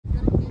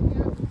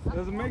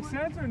Does it make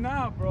sense or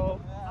not, bro?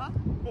 Huh?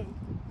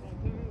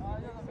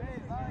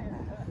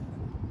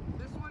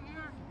 This one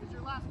here is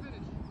your last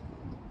finish.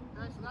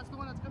 Okay, so that's the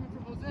one that's coming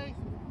from Jose.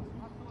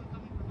 That's the one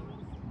coming from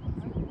Jose.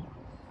 Okay?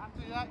 After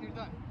that, you're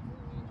done.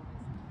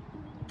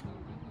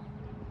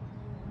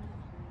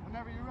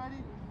 Whenever you're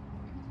ready.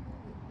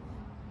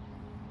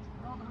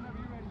 Whenever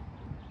you're ready.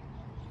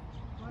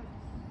 Good.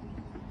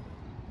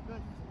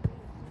 Good.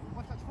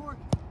 One touch forward,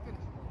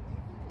 finish.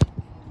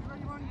 You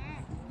ready, Ronnie?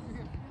 You're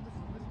here.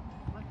 Listen.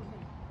 Right foot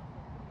finish.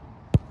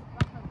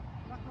 Back pedal.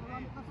 Back pedal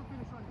around. Left foot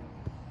finish, Ronnie.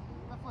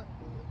 Left foot.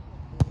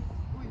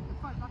 Wait,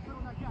 it's fine. Back pedal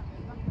on that gap.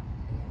 Back gap.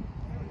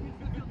 Face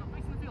in the field, though.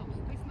 Face in the field.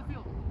 Face in the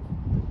field.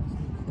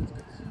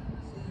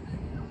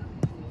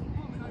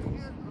 Boom, now you're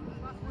here.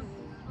 Last one.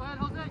 Go ahead,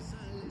 Jose.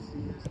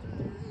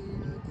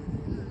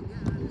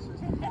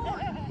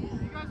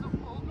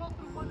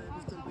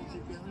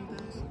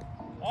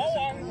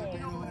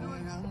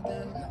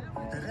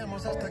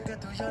 Queremos hasta que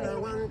tú ya la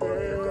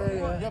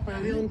aguantes. Yo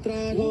pedí un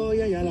trago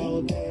y ella la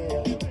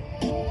botella.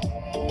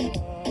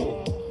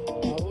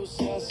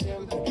 Abusa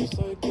siempre que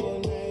estoy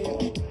con ella.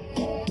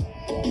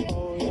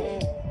 Oh yeah,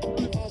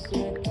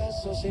 hazle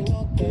caso si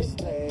no te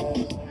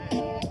estrellas.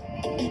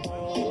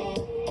 Oh,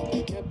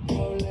 qué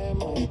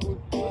problema,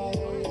 culpa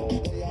de ella.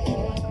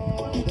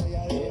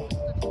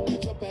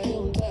 Yo pedí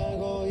un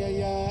trago y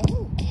ella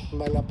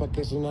baila pa'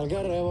 que su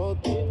nalga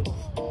rebote.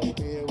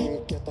 Pide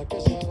whisky hasta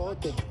que se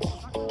agote.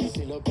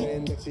 Si lo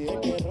prende, exige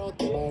que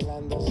rote.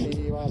 Bailando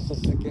así vas a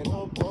hacer que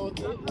no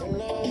bote.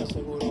 Nena,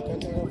 seguro que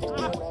llega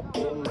fuiste la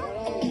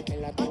primera.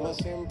 En la cama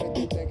siempre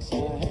tú te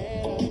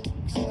exageras.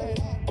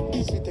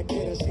 Si te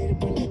quieres ir,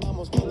 pues nos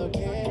vamos cuando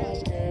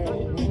quieras,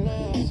 girl.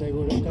 Nena,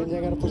 seguro que al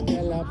llegar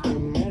fuiste la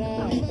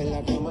primera. En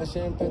la cama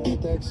siempre tú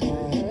te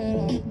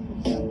exageras.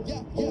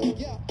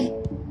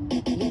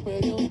 Yo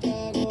pedí un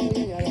trago y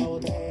ella la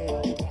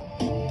botella.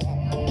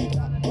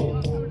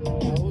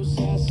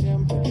 Abusa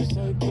siempre que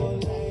estoy con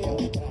ella.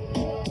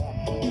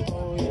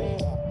 Oh yeah,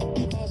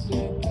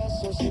 hazle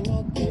caso si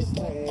no te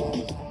estrellas.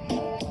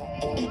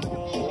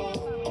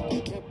 Oh,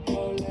 qué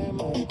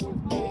problema, es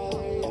culpa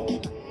de ella.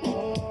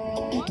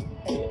 Oh,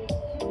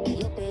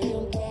 yo pedí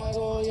un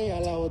trago y ella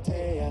la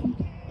botella.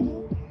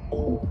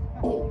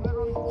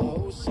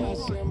 Abusa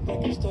siempre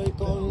que estoy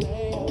con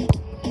ella.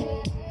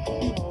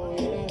 Oh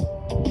yeah,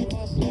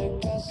 hazle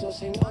caso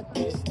si no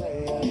te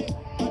estrellas.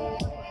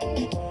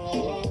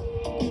 Oh,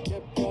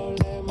 qué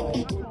problema,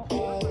 es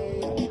culpa de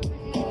ella.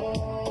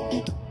 Oh,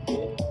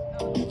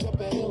 yo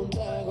pedí un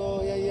trago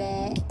y ella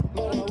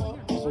me robó.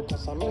 A su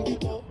casa me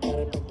invitó, de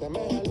repente me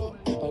jaló,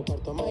 pa'l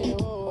cuarto me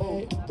llevó.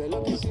 De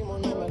lo que hicimos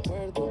no me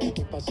acuerdo,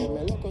 y pa'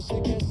 hacerme loco sí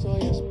que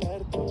soy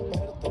experto.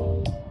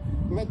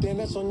 Me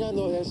tienes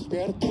soñando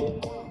despierto,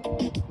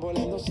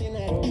 volando sin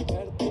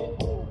aeropuerto.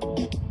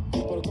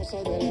 Por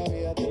cosas de la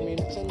vida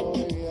terminé echando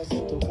bebidas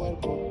en tu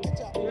cuerpo.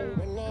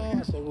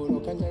 Nena,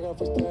 seguro que al llegar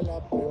fuiste la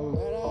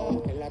primera.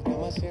 En la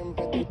cama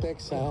siempre tú te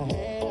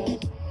exageras.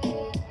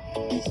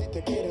 Si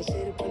te quieres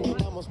ir, pues nos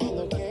vamos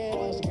cuando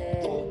quieras,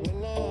 girl.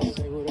 Nena,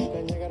 seguro que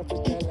al llegar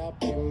fuiste la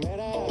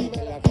primera.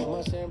 En la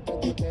cama siempre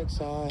tú te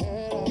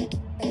exageras.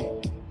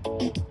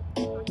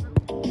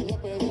 Yo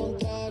pedí un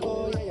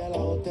trago y ella la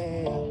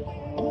botella.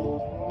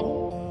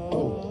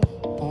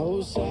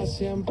 Abusa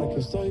siempre que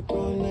estoy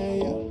con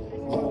ella.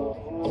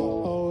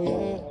 Oh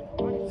yeah,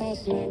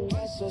 hazle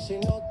caso si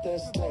no te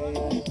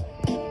estrellas.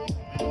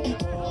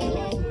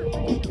 Oh,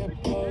 qué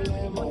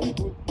problema, es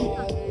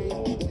culpa de ella.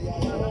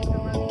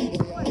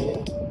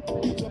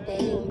 Yo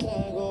pedí un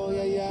trago y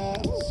ella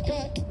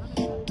Sky.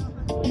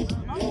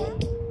 Yeah.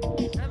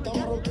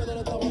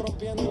 Estamos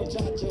rompiendo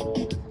muchachos.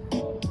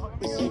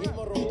 Y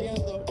seguimos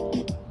rompiendo.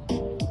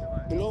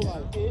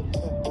 Global.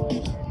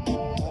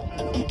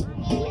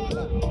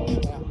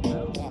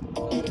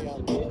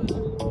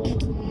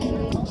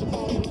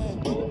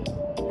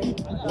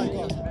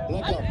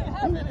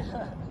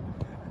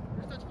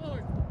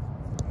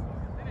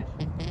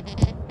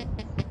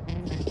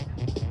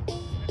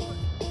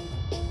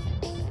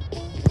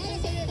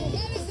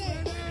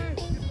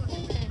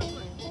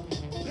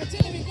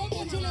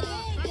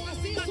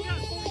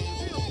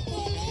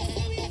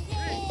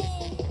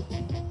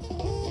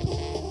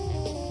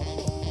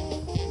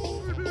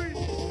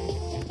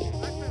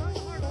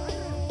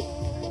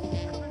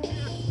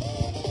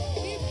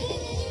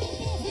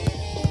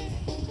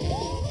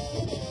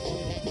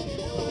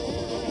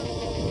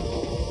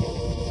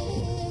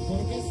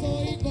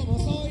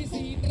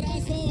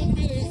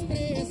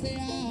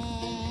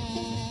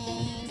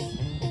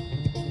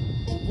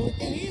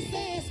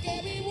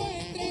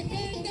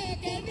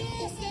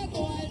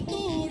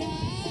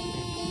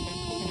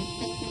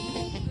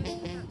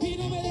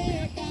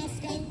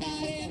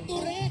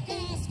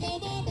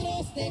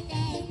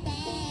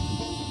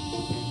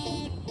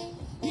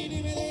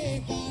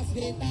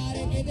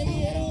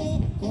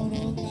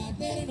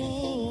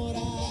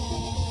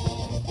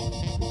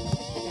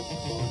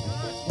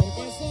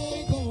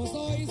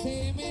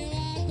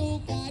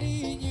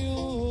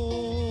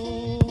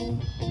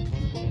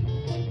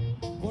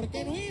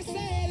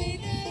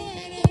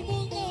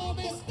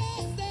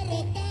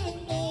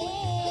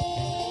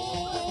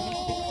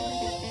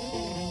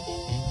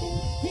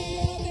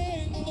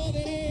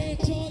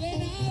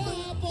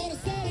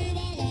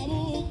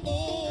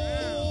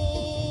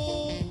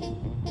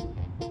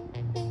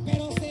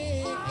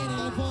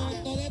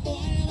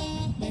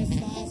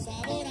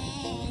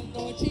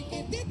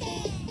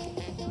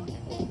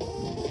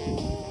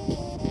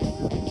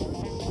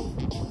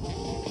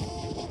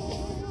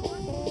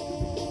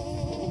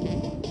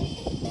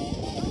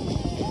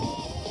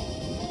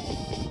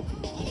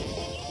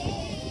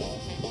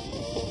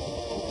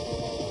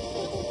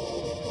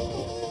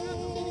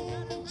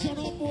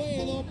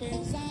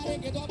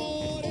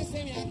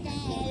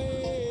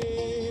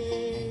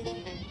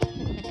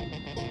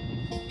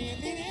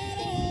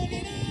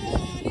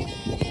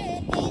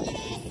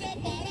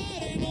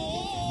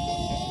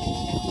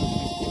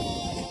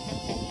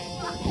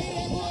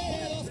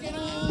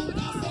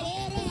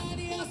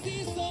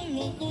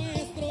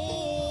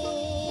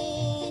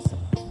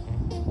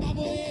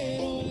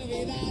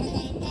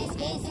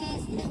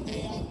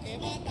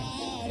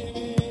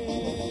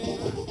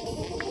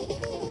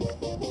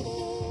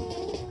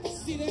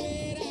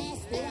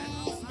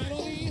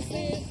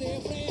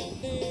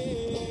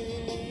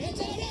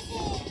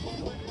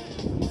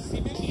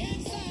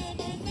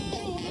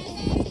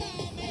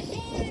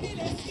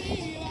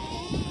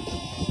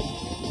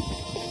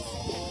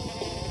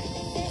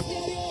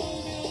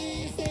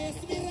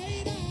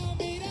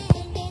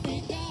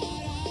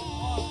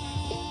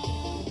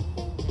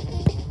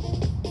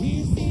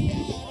 Y si ya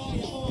no hay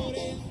amor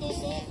en tus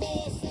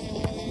ojos, me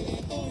voy de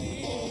tu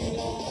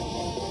vida.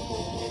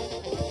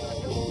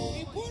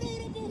 Y puro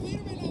grupo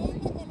firme, la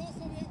banda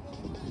Colosa, viejo.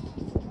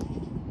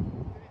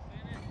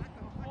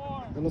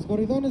 De los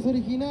corridones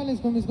originales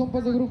con mis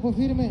compas de grupo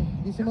firme,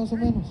 dice más o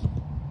menos.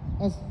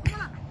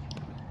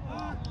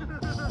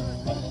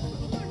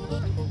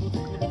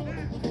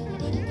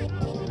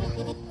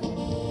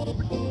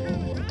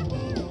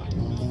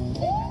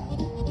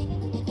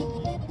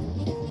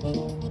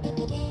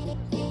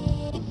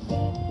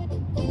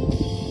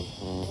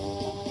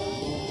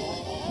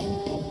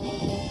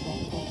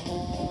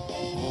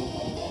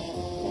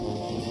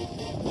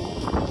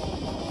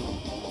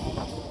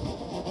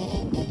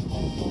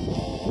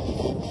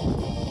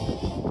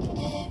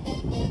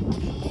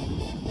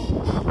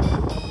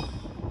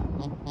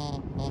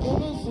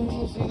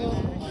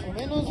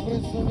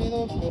 Presumido,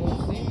 pero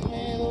sí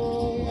me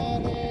doy a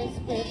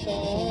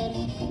respetar.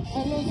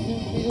 A los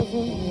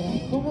envidiosos miran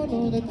como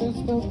lo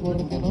detesto,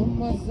 porque no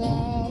más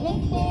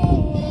hablan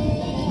por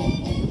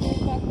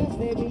pacas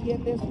de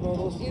billetes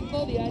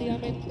produciendo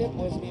diariamente,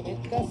 pues mi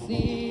meta ha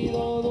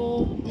sido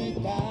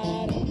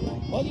duplicar.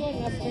 Odio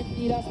las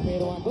mentiras,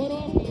 pero adoro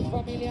a mi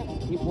familia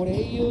y por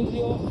ellos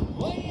yo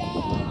voy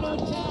a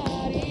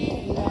luchar.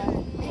 Y la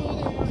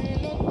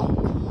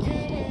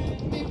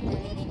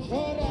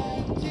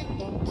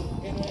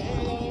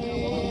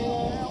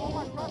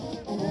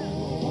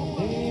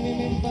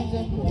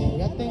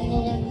ya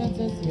tengo ganas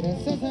de decir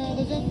gracias a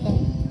Dios ya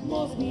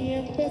estamos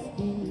bien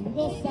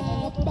vestidos,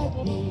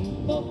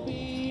 zapatitos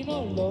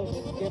finos los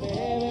que me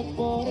deben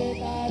por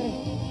dar.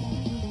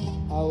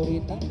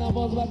 Ahorita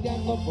andamos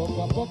bateando,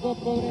 poco a poco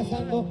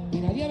progresando y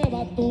nadie me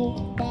va a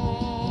tumbar.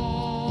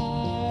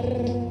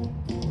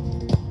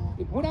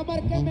 Y pura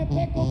marca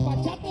MP,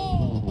 compa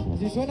Chato.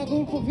 Si suena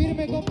grupo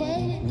firme, compa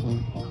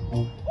Edwin.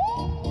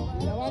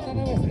 La banda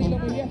nuevo estilo,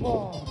 mi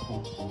viejo.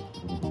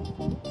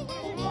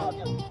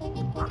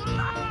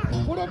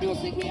 Puro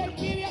music VIP,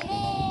 viejo.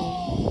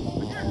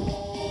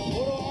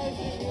 Puro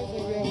arte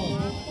music, viejo.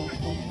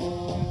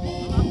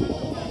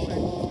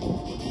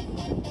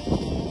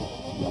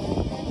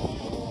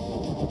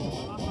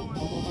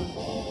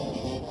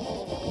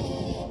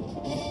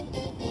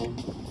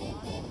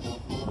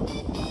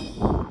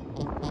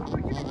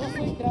 No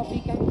soy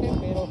traficante,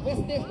 pero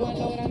festejo a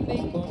lo grande y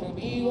con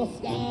amigos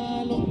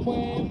jalo un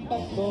buen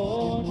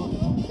bastón.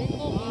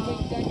 Tengo mis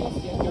 20 años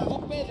y el que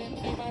ocupe de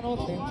mi mano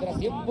tendrá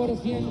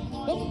 100%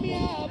 mi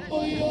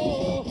apoyo.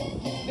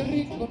 De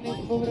rico ni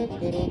pobre,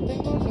 pero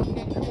tengo lo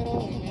que quiero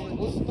y mi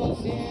gusto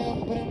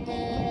siempre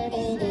me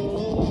lo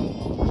doy.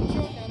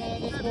 Yo le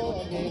agradezco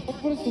a Dios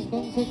por sus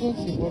consejos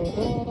y por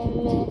todo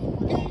lo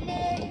que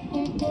me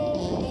inculcó.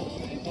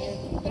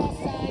 Mientras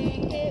hay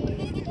que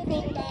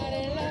disfrutar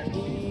en la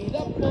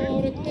vida,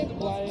 porque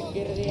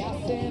cualquier día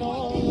se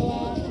nos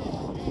va.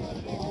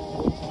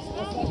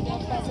 Me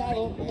han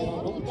pasado, pero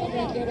nunca me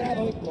he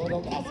quebrado y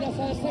todo gracias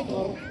al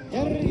Señor. Y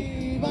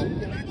arriba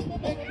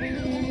me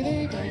cuide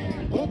y me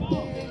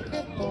protege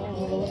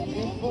todo el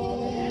tiempo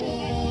de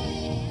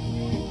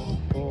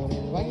por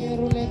el valle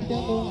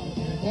ruleteando,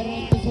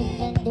 errante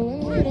zumbando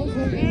el güero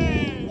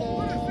solito.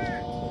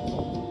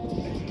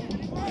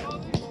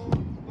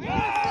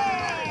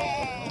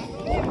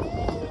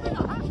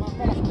 Más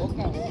para las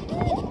bocas.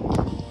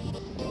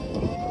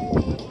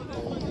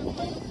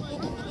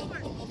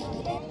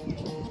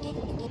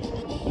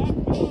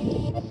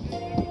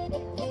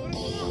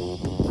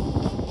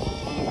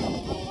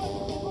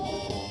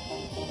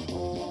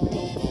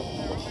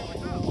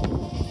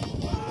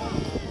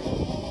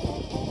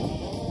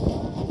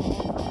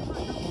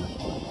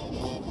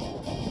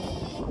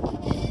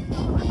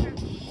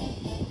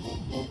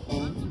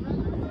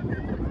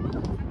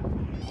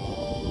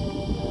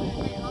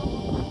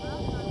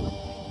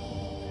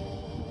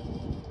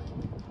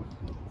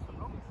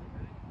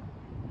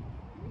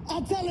 I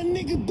tell a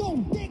nigga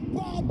don't dick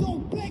ride,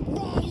 don't blink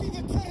ride, leave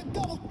it to the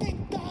double thick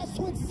thighs,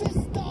 twin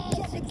sisters.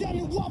 Drop it down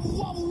and wobble,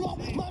 wobble up,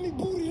 mommy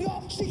boot it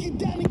up, shake it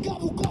down and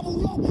gobble,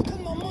 gobble up. Cause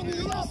my money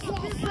up,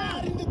 slide,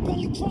 slide in the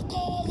belly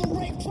trucker, the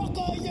rape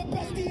trucker, your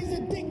bestie's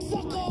a dick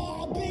sucker,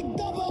 a big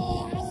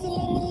double.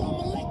 Assalamu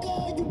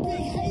alaikum, you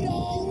big hater,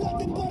 you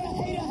nothing but a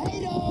hater,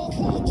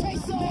 cloud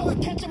chaser. Now we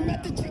catch him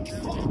at the chicken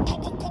spot,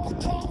 up a couple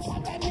times,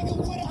 hot that nigga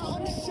with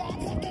 100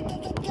 shots, damn,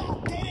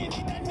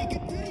 hit that nigga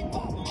dirty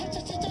bop,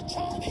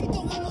 he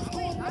don't want no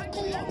score,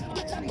 knuckle up,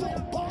 bitch I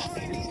don't box,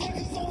 and these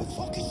niggas always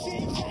fucking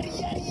shit, yada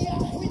yada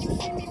yada, when you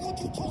see me, what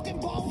you talking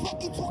about,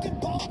 fuck you talking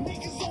about,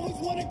 niggas always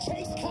wanna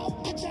chase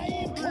clout, bitch I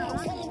am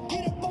clout, tell them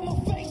get up on my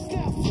face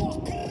now,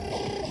 fuck,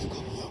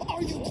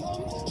 are you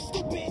dumb,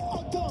 stupid,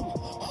 or dumb,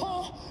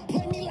 huh,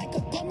 play me like a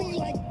dummy,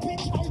 like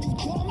bitch, are you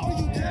dumb,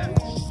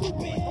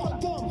 stupid, or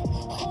dumb,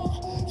 huh,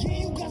 yeah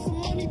you got some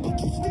money, but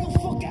you still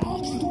fucking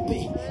out,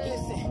 stupid,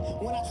 listen,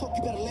 when I talk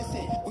you better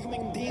listen, we can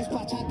make them dance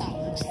bachata,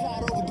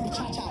 slide over, do the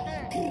cha-cha,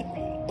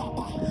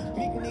 papa,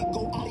 make nigga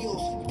go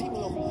adios,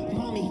 dímelo,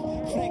 mommy,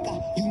 freca,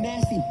 you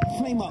nasty,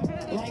 flame up,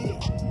 light it,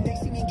 they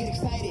see me and get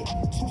excited,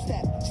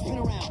 two-step, spin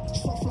around,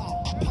 so fly,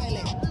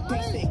 pilot,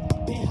 basic,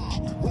 been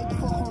hot, wait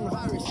before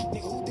coronavirus,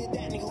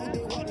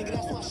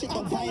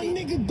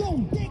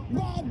 don't dick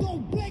ride,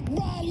 don't blink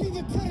ride, leave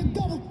it to the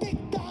double thick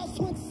thighs,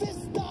 twin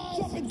sisters.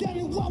 Drop it down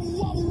and wobble,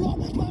 wobble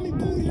up, mommy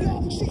boot it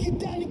up, shake it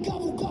down and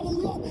gobble,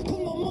 gobble up,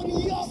 put my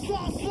money up,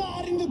 slide,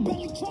 slide in the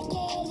belly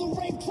trucker, the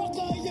rape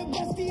trucker, your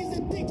bestie is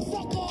a dick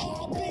sucker,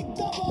 a big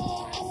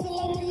double,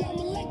 assalamu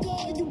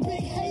alaikum, you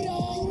big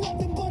hater, you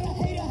nothing but a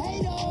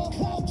hater,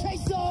 cloud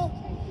chaser,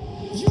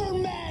 you're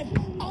mad,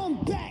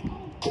 I'm back,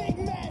 big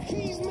mad,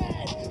 he's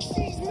mad,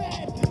 she's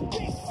mad,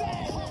 big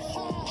fat, ha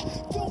ha,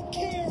 don't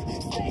care,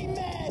 stay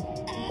mad,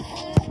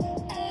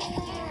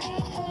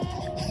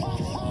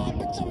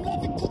 bitch I'm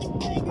loving cause you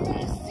big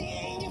mad, see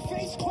it in your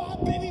face, cry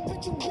baby,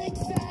 bitch you big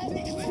sad,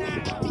 niggas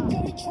sweet, Bobby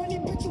got me 20,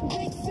 bitch you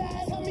big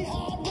sad, tell me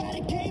how I ride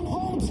it, came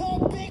home to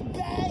a big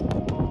bag.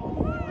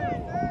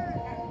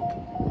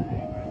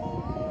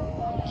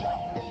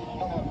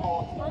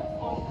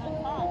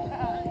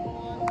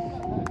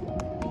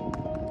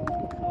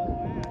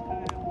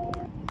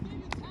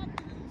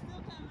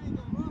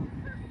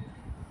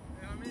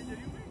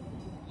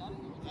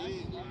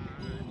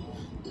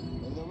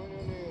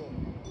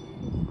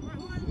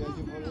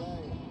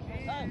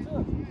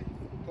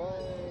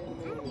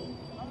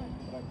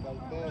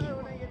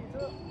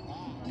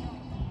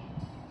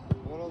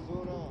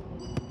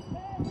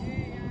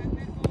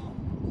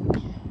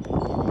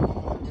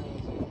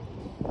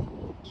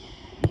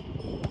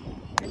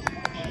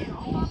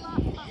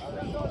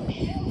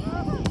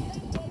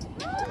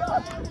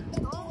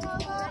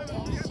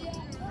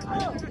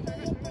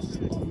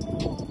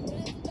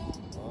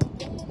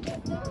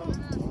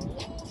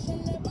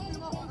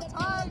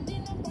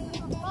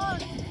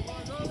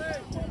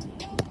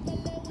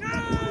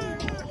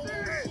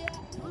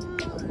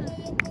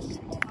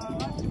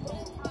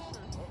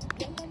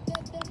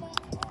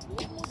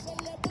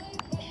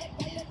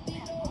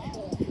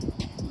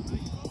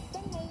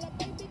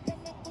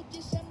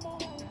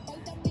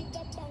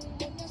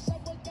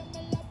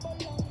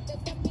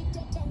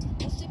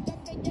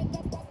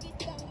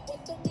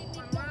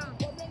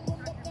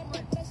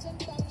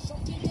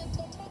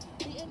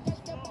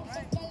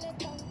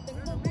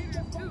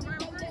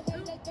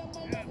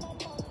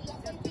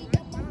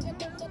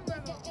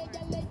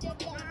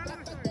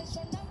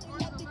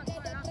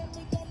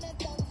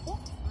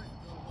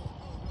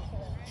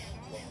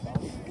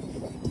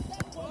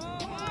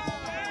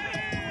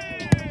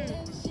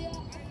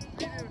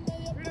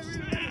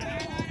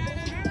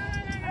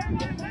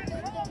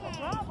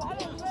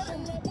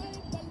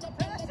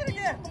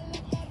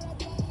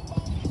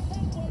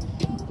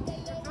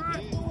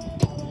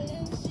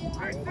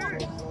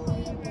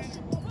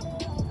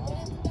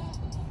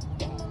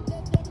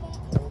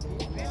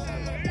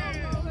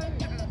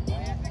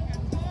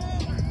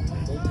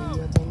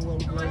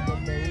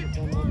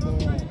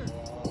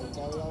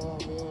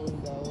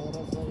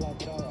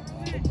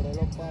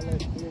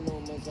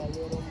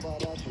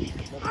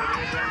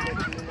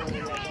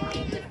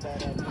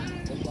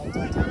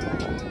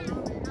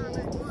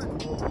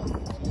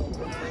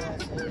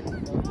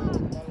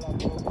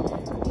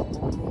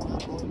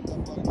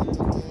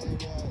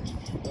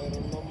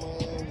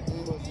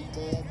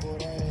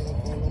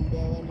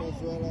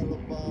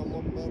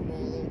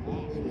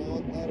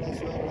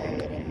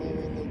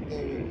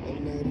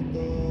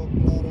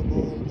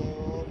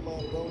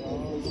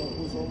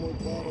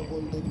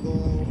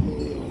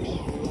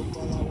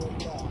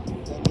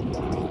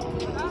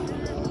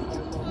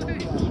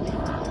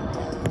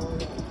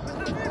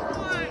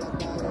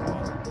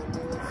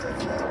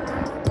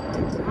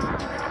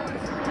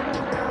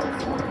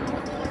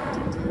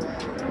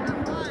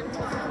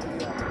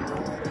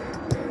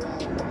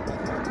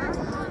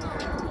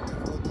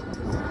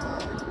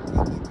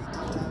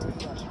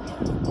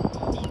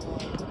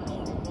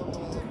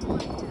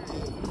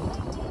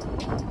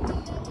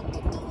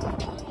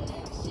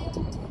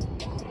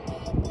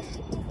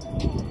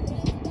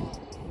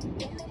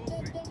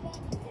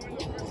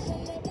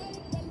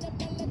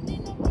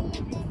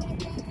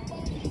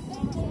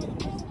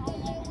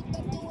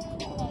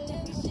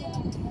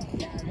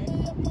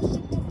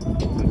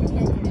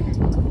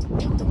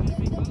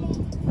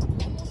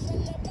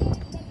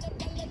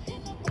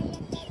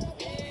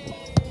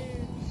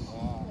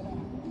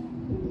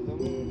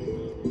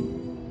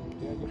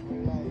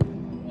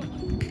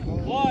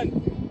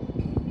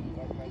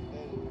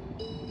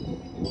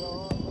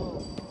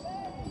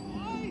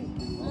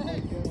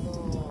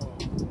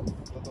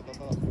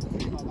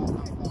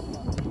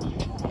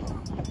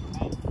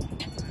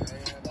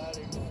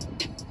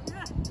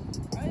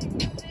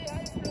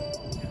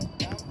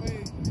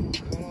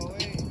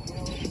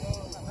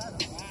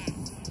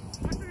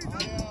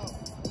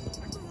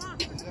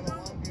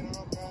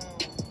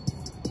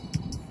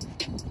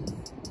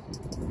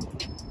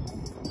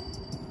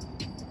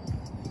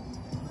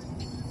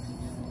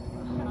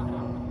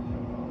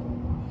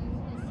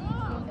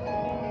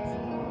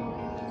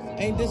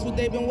 Ain't this what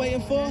they've been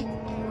waiting for?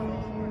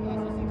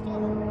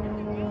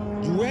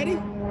 You ready?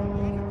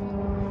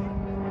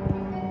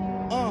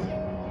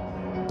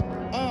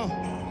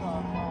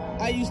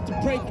 I used to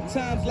pray for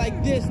times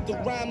like this, to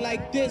rhyme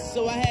like this,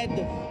 so I had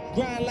to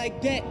Grind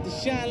like that to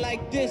shine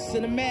like this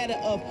in a matter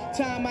of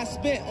time I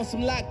spent on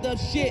some locked up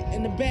shit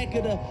in the back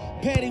of the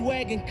paddy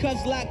wagon,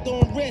 cuffs locked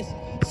on wrist.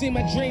 See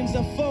my dreams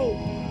unfold,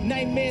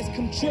 nightmares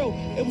come true.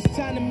 It was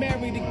time to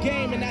marry the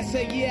game and I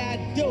said, yeah,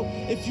 I do.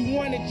 If you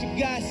want it, you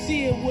gotta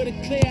see it with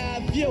a clear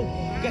eye view.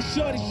 Got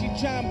shorty, she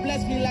try and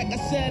bless me like I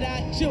said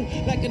I chew.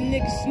 Like a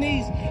nigga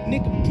sneeze,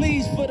 nigga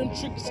please for them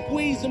tricky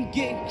squeeze, I'm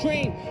getting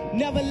cream.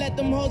 Never let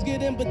them hoes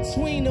get in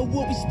between of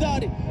what we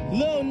started.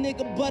 Little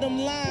nigga, but I'm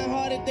lying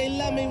hearted. They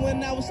love me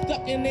when I was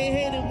stuck and they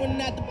hated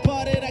when I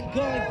departed. I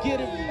go and get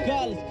it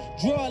regardless.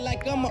 Draw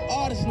like I'm an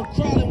artist, no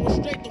crawling.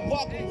 Went straight to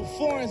walking with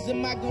foreigns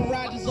in my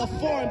garages. All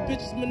foreign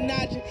bitches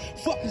menaging,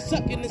 fucking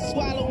sucking and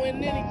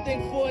swallowing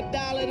anything for $1.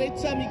 They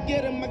tell me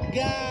get him, I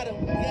got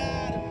him,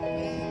 got him.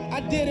 I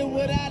did it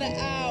without an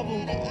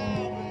album.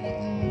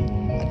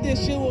 I did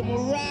shit with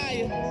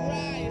Mariah.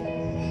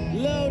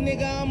 Little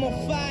nigga, I'm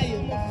on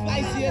fire.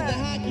 Icy as a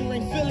hockey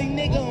ring, Philly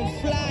nigga,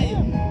 I'm flyer.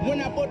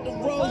 When I bought the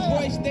Rolls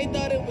Royce, they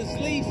thought it was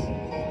lease.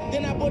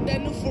 Then I bought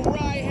that new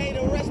Ferrari, hey,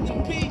 to rest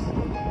in peace.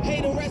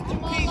 Hey, to rest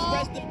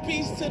in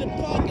peace to the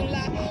parking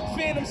lot.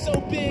 Phantom so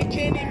big,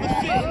 can't even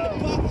fit in the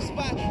parking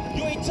spot.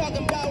 You ain't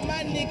talking about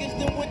my niggas,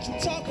 then what you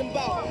talking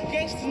about?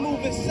 Gangsters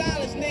moving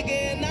silence,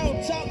 nigga, and I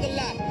don't talk a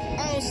lot.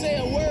 I don't say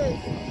a word.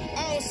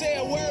 I don't say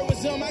a word.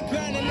 Was on my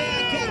grind and now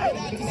I got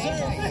what I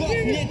deserve. Fuck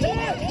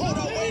nigga. Hold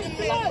on, wait a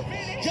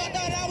minute. Y'all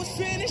thought I was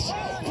finished?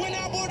 When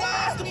I bought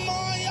eyes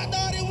tomorrow, y'all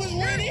thought it was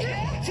ready?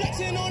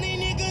 Flexing on these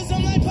niggas,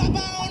 I'm like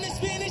Papa on the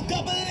spinach.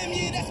 Double M,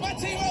 yeah, that's my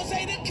team. Rose,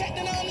 the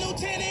captain, I'm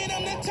lieutenant.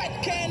 I'm the type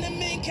of can the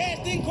men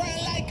cast and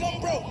grind like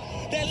I'm broke.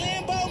 That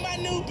Lambo, my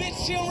new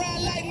bitch, she'll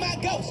ride like my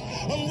ghost.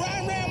 I'm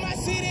riding around my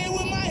city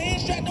with my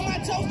hands strapped on my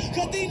toes.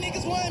 Cause these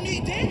niggas want me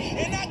dead,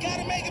 and I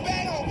gotta make it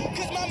back home.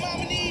 Cause my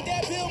mama need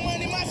that bill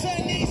money, my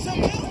son needs some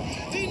help.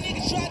 These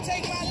niggas try to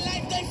take my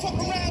life, they fuck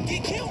around,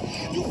 get killed.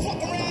 You fuck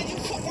around, you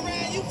fuck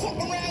around, you fuck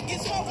around,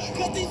 get smoked.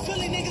 Cause these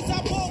Philly niggas I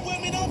bought with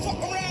me don't fuck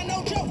around,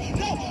 no joke.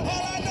 No,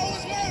 all I know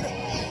is murder.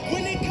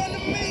 When it come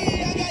to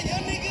me, I got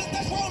young niggas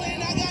that's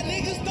rolling. I got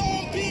niggas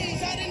throwing bees.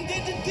 I done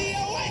did the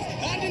DOAs,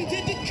 I done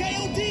did the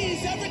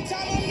KODs. Every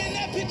time I'm in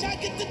that bitch, I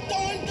get to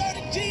throwing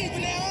 30 G's.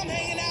 But now I'm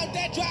hanging out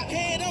that drop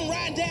head, I'm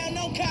riding down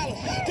on collars.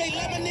 They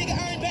let my nigga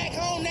earn back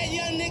home, that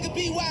young nigga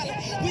be wildin'.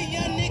 We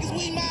young niggas,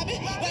 we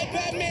mobbing, like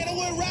Batman and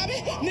with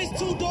Robin. This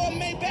two-door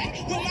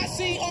Maybach with my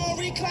seat on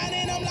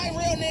reclining. I'm like,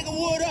 real nigga,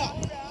 what up?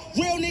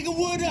 Real nigga,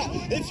 what up?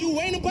 If you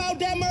ain't about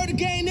that murder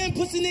game, then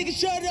pussy nigga,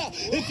 shut up.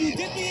 If you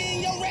dip me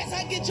in your rats,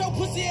 I get your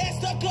pussy ass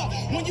stuck up.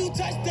 When you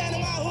touch down in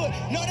my hood,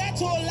 no, that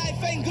tour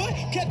life ain't good.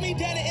 Kept me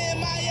down in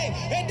MIA,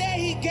 and that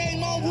heat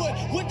game on wood.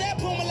 With that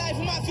pull my life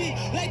on my feet,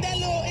 like that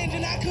little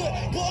engine I could.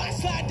 Boy, I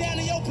slide down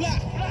in your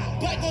block,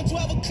 bike on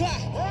 12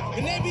 o'clock.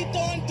 And they be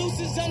throwing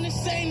deuces, I'm the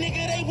same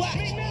nigga they watch.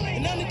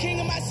 And I'm the king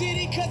of my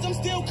city, cause I'm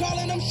still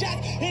calling them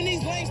shots. And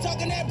these lanes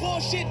talking that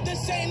bullshit, the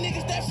same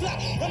niggas that flop.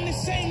 I'm the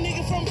same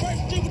nigga from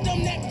First Street with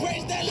them neck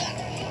braids that lock.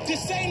 The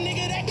same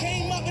nigga that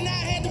came up and I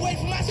had to wait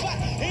for my spot.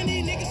 And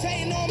these niggas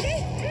hating on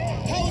me,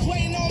 hoes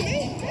waiting on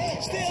me.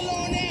 Still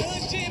on that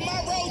hood shit,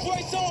 my Rolls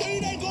Royce on E,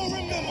 they gon'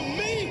 remember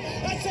me.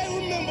 I say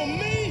remember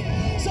me.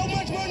 So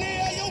much money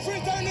at your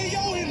friends turn to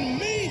your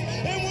enemies.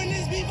 And when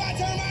this beef, I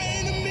turn my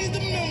enemies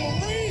to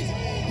memories.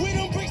 With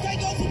them bricks, they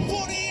go for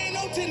 40, ain't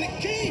no 10 the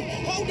key.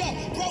 Hold up,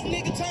 broke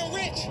nigga turn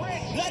rich.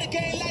 Love the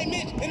game like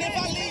Mitch. And if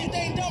I leave,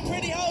 they dumb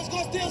pretty hoes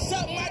gon' still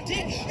suck my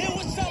dick. It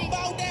was something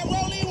about that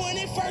rollie when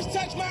it first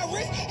touched my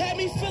wrist. Had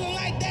me feeling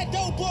like that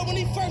dope boy when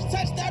he first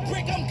touched that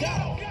brick. I'm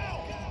gone.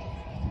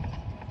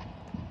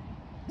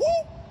 Woo!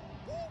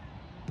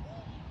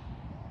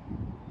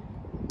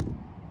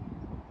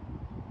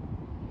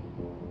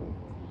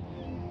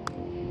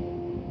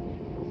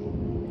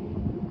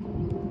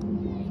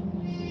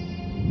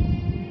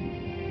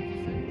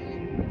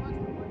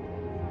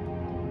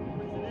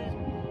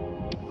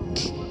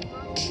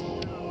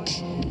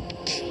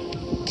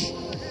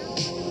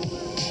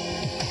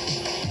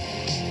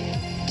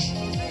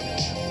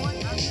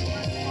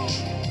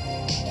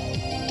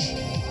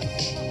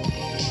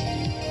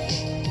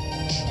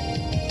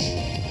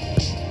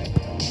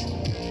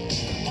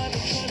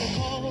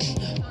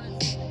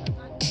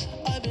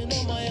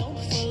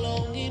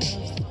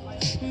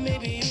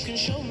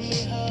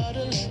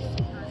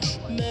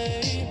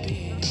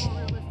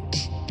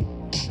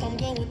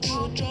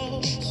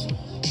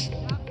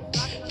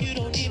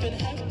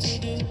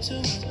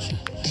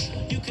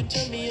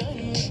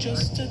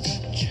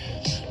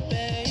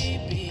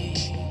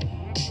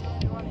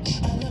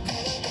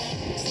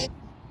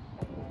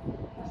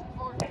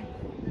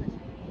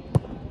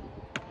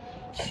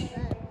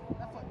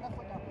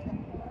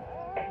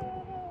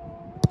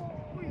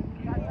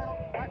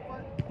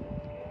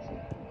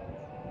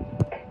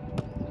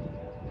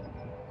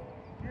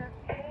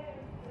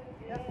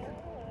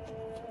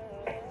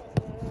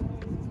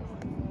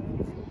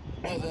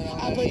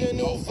 I put the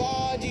new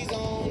 4Gs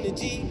on the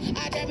G.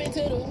 I trap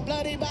into the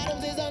bloody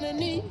bottoms is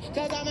underneath.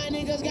 Cause all my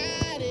niggas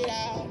got it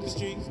out the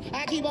streets.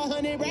 I keep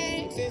 100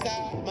 racks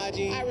inside my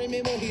jeans. I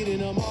remember hitting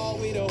them all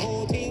with the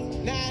whole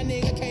team. Now Nah,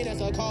 nigga can't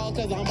answer calls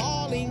cause I'm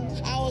balling.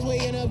 I was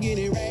waking up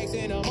getting racks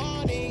in the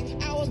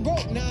morning. I was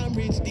broke, now I'm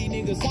rich, these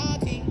niggas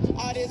salty.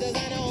 All this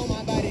designer on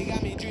my body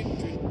got me drip,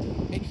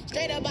 drip. Hey,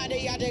 straight up out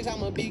the objects,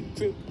 I'm a big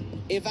crip.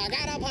 If I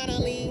got up on a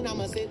lean,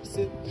 I'ma sip,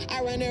 sip.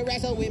 I run the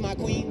racks up with my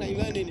queen, like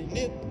London and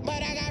Nip.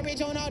 But I got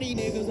rich on all these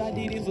niggas, I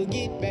didn't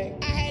forget back.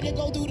 I had to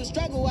go through the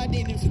struggle, I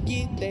didn't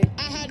forget that.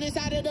 I hopped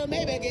inside of the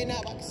Maybach and now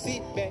I can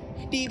sit back.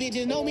 These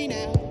bitches know me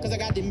now, cause I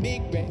got them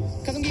big racks.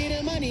 Cause I'm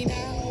getting money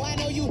now, I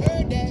know you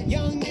heard that.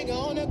 Young nigga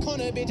on the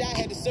corner, bitch, I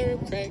had to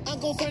serve crack.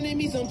 Uncle fronted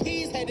me some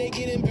peas, had to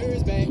get them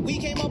birds back. We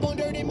came up on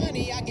dirty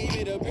money, I gave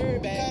it a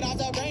bird back. Cut off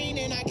the brain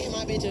and I gave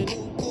my bitch a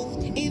new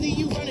goof. Either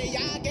you running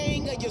y'all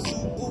gang or you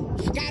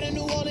soup. Got a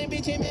New Orleans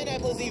bitch and man,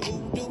 that pussy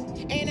voodoo.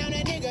 And I'm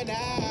that nigga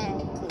now,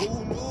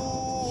 who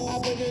knew? I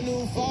put the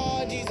new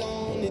 4Gs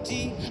on the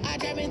G. I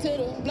trap into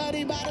the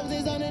bloody bottoms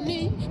is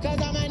underneath. Cause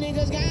all my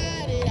niggas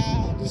got it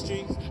out the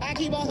streets. I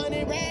keep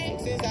 100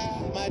 racks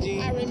inside my G.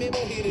 I remember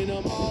hitting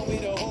them all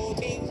with the whole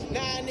team. Nah,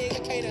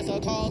 nigga can't answer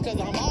calls cause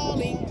I'm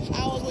balling.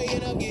 I was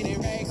waking up getting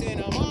racks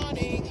in the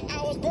morning.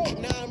 I was broke,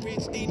 now I'm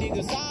rich, these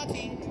niggas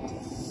salty.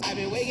 I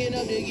been waking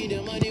up to get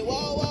the money,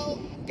 whoa, whoa.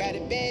 Got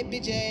a bad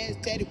bitch ass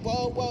tatted,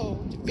 whoa, whoa.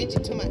 Vinci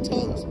to my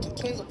toes, 2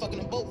 twins, I'm fucking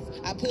them both.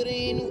 I put her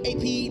in new AP,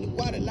 the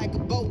water like a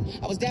boat.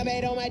 I was down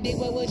bad on my dick,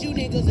 what was you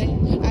niggas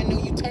at? I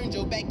know you turned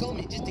your back on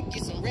me just to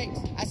get some racks.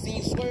 I seen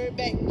you swerve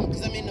back,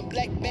 cause I'm in the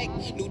black bag.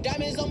 New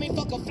diamonds on me,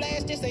 fuck a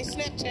flash, this ain't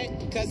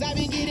Snapchat. Cause I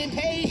been getting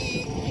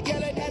paid.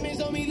 Yellow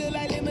diamonds on me look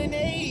like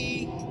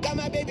lemonade. Got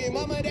my baby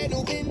mama that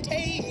new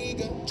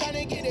Bentayga.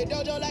 Tryna get a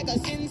dojo like a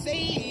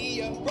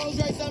sensei. Rolls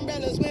Royce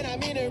umbrellas when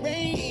I'm in the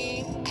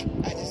rain.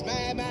 I just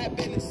mind my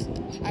business.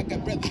 I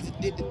got brothers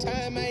that did the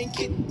time, I ain't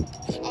kidding.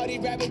 All these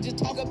rappers just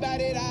talk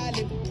about it, I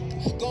live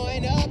it.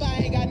 Going up, I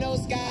ain't got no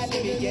sky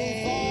limit.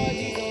 Yeah.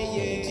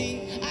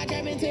 I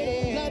trap into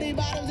the bloody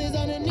bottoms is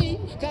underneath.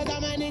 Cause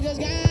all my niggas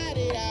got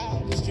it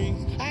out the streets.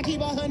 I keep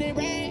 100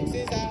 racks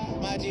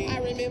inside my G. I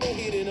remember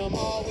hitting them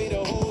all with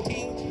the whole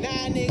team. Nah,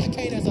 nigga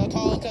can't answer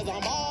calls cause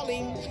I'm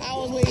balling. I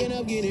was waking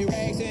up getting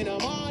racks in the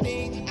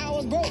morning. I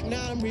was broke,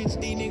 now I'm rich,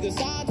 these niggas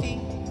salty.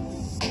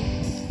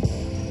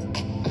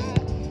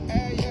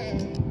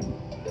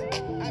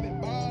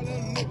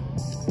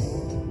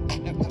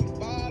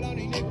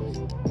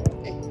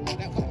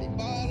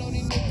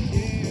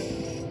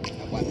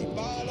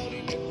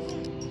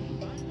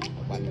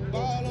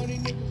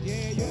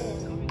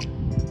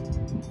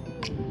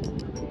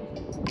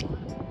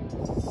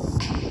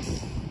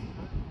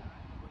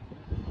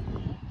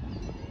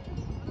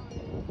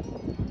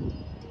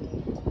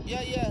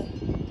 Yeah.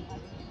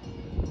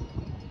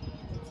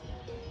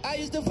 I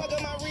used to fuck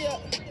up my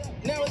re-up.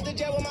 Now it's the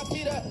jet with my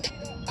feet up.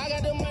 I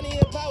got the money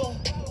and power.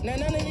 Now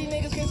none of these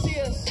niggas can see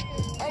us.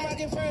 I'm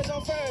rocking furs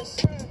on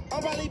furs.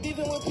 I'm probably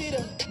beefing with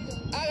Peter.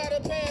 I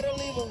gotta pay her to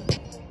leave her.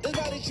 It's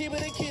probably cheaper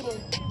to keep her.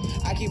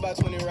 I keep about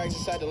 20 racks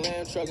inside the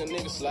lamb truck, a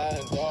nigga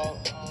sliding, dog.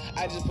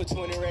 I just put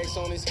 20 racks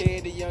on his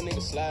head, the young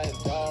nigga sliding,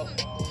 dog.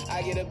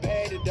 I get a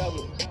bag to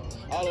double it.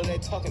 All of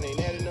that talking ain't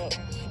adding up.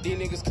 These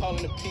niggas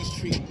calling the peace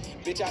treaty.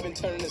 Bitch, I been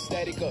turning the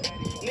static up.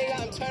 Nigga,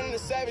 I'm turning the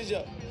savage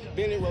up.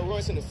 Bentley, Rolls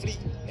Royce in the fleet.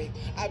 Ay,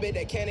 I bet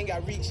that cannon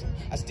got reach.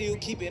 I still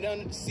keep it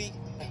under the seat.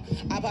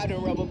 I buy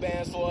them rubber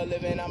bands for a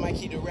living. I might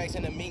keep the racks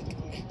in the mink.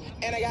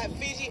 And I got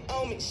Fiji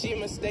on me. She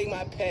mistake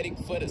my paddock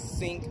for the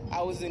sink.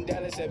 I was in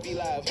Dallas at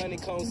V-Live.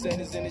 Honeycomb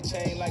settings in the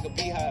chain like a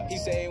beehive. He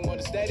say he want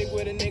a static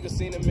with a nigga.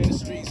 Seen him in the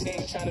streets. He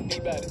ain't trying to be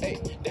about it.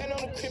 Hey, down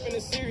on the crib in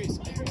the series.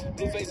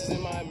 Blue faces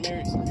in my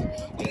mirrors.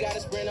 We got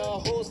a sprint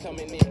of hoes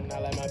coming in. I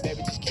like my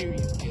baby just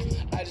curious.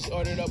 I just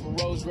ordered up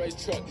a Rolls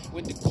Royce truck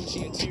with the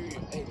Gucci interior.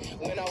 Hey,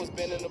 when I was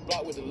bending the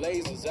block with the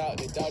lasers out,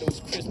 they thought it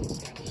was Christmas.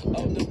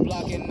 Up the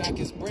block and knock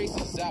his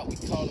braces out. We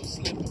call him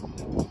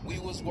slipping. We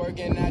was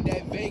working at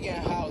that vegan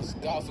house.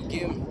 God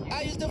forgive me.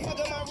 I used to fuck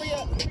up my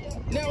re-up.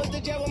 Now it's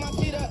the jet with my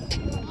feet up.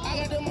 I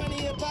got the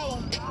money and power.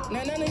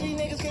 Now none of these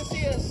niggas can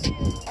see us.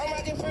 I'm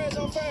rocking furs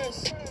on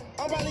furs.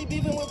 I'm probably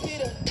beefing with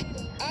Peter.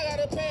 I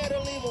gotta pay her to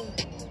leave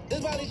her.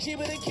 It's probably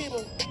cheaper to keep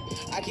her.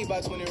 I keep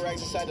about 20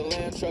 racks inside the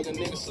lamb truck, a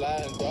nigga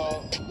sliding,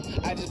 dog.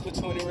 I just put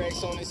 20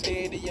 racks on his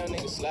head, the young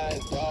nigga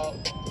sliding, dog.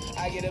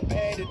 I get a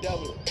bag to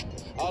double it.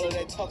 All of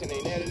that talking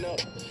ain't adding up.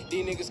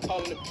 These niggas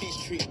calling the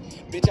peace treaty.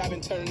 Bitch, I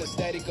been turning the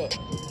static up.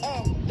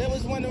 There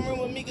was one in the room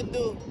with me could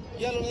do.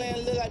 Yellow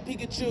land look like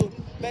Pikachu.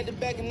 Back to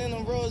back and then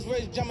them Rolls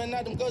Royce jumping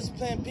out them ghosts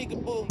playing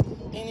peekaboo.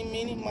 Any,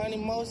 meeny, money,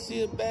 mo,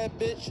 see a bad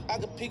bitch, I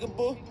could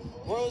peekaboo.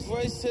 Rolls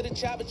Royce to the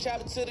chopper,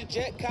 chopper to the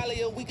jet,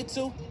 collie a week or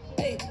two.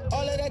 Hey,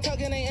 all of that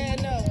talking ain't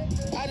adding up.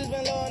 I just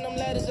been lowering them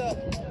ladders up.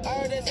 I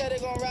heard they said they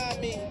gon' ride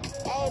me.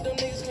 All of them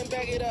niggas can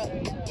back it up.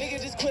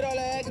 Niggas just quit all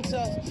that acting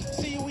tough.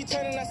 See you, we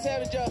turning that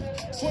savage up.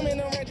 Swimming in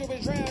ranch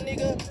with drown,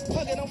 nigga.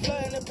 Fucking, I'm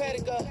flooding the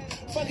paddock up.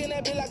 Fucking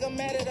that bitch like I'm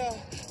mad at her.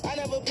 I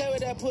never play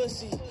with that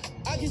pussy.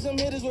 I keep some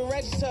hitters with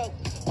ratchet tuck.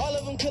 All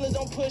of them killers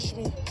don't push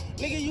me.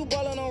 Nigga, you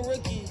ballin' on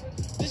rookie.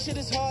 This shit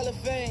is Hall of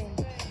Fame.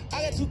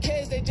 I got 2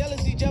 kids, they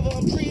jealous each other.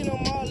 I'm treating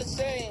them all the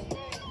same.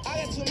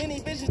 I got too many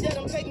bitches that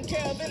I'm taking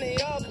care of and they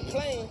all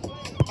complain.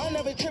 I'm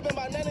never tripping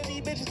about none of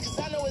these bitches, cause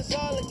I know it's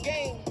all a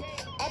game.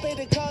 I pay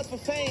the cost for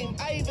fame.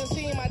 I even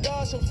seen my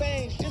dog show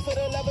fame. Just for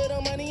the love of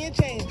the money and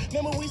change.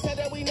 Remember we said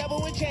that we never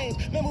would change.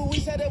 Remember we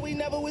said that we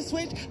never would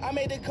switch. I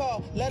made the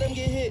call, let them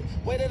get hit.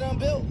 Way that I'm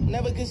built,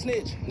 never could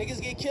snitch.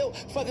 Niggas get killed,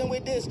 fucking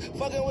with this,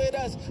 fucking with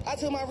us. I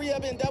took my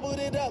re-up and doubled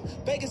it up.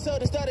 Baking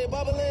soda started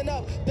bubbling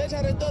up. They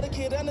tried to throw the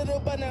kid under the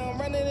bus, now I'm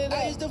running it up.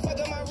 I used to fuck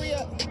up my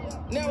re-up.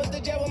 Now it's the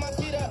jet with my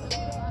feet up.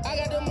 I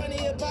got the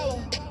money and power.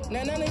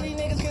 Now none of these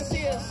niggas can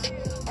see us.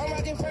 I'm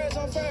rocking furs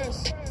on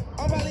first.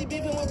 I'm probably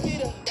beefing with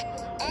Peter.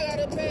 I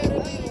gotta pay her to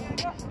leave him.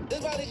 This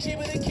body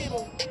cheaper than keep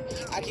him.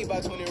 I keep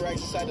about 20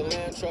 racks inside the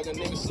lamb truck, a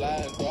nigga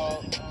sliding,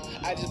 dog.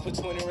 I just put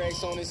 20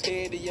 racks on his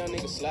head, the young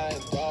nigga sliding,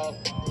 dog.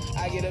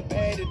 I get a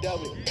bag to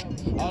double it.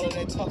 All of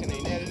that talking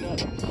ain't adding up.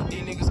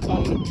 These niggas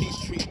calling a peace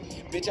treat.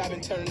 Bitch, I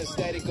been turning the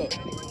static up.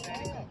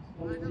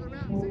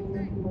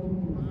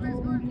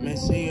 Me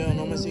sigue o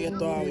no me sigue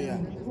todavía.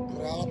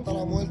 Real hasta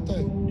la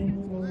muerte.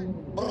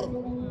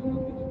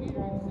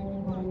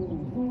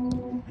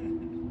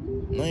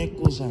 No hay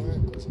excusa.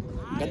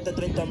 Gaste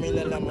 30,000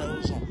 en la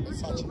medusa.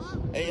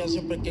 Ella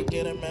siempre que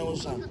quiere me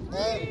usa.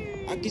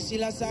 Aquí si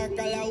la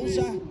saca la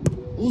usa.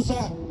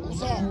 Usa.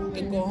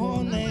 ¿Qué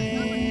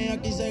cojones?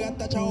 Aquí se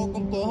gasta chavo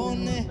con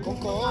cojones.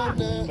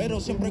 Pero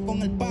siempre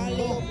con el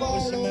palo.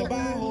 Por si me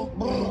bajo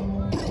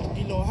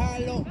y lo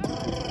jalo.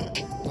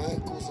 No hay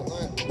excusa.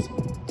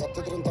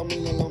 Gaste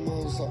 30,000 en la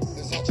medusa.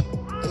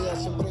 Ella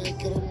siempre que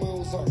quiere me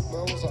usa.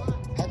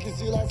 Aquí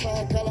si la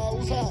saca la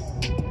usa.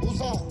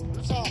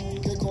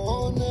 ¿Qué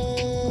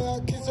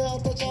cojones? Aquí se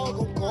gasta chavo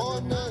con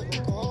cojones.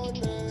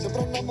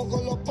 Siempre andamos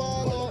con los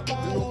palos y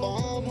nos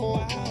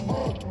bajamos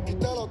y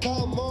te lo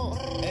damos.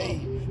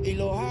 Ey, y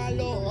lo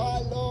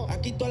jalo.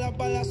 Aquí todas las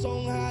balas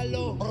son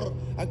jalo.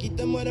 Aquí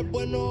te mueres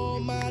bueno o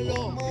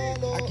malo.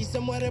 Aquí se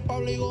muere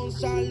Pablo y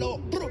Gonzalo.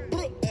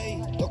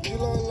 Ey. Los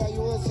kilos en la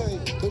UCSB.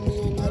 Estoy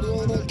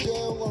millonario en el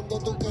geo cuando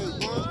tú que.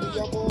 Y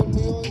llamo el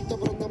mío y te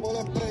prendemos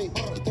el spray.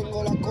 Y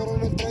tengo la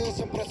corona entre ellos,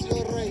 siempre he sido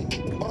el rey.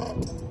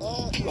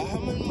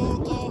 Bájame el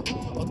moco,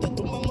 o te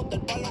tumbamos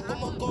del palo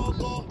como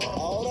coco.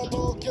 Ahora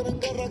todos quieren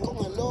guerra con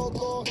el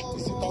loco.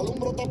 Y si te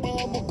alumbro te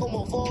apagamos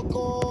como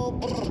foco.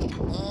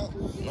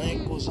 No hay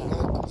excusa.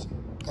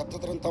 Gaste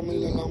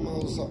 30,000 en la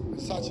medusa.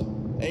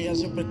 Ella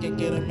siempre que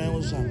quiere me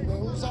usa.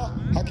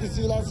 Aquí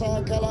si la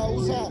saca la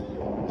usa.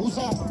 ¿Qué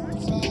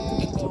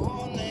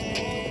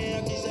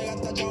cojones? Aquí se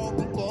gasta chavo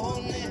con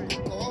cojones.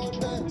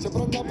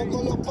 Siempre andamos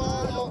con los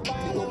palos y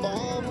nos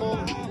bajamos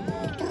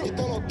y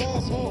te los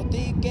damos. Hacemos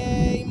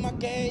tickets y más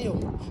que ellos.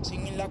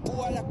 Sin ir la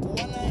Cuba, las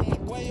cubanas en el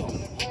cuello.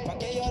 Pa'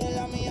 que llore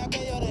la mía,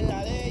 que llore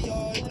la de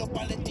ellos. Y los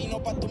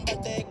palestinos pa'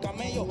 tumbarte de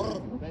camello.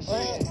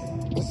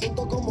 Me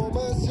siento como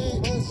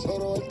Messi,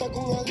 pero él está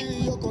con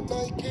Adillo, con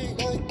Nike.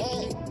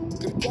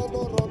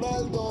 Cristiano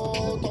Ronaldo,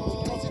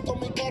 casi todos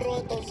mis carros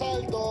están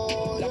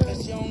saldos. La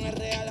presión es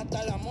real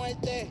hasta la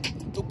muerte.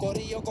 Tu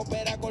corillo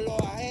coopera con los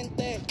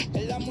agentes.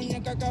 En la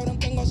muñeca, cabrón,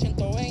 tengo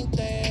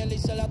 120. Le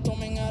hice la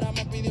tomen, ahora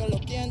me pidió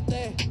los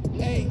dientes.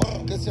 Ey.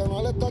 Que si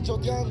Anuel está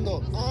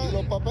choteando y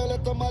los papeles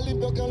están más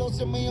limpios que los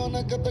 100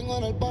 millones que tengo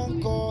en el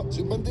banco.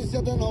 Soy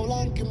 27 no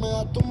blanco y me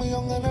das tu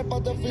millón en el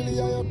patefil y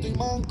ya yo estoy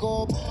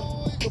manco.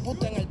 Tu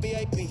puta en el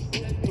VIP.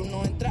 Tú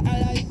no entras a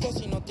la disco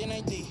si no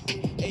tienes ID.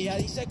 Ella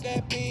dice que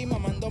es pi,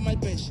 mamándome el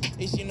pez.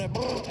 Y si no es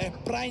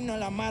Sprite, no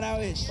la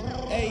maravilla.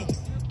 Ey,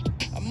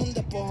 hazme un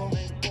despojo.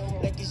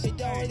 Le quise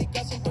llevar y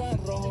casi todo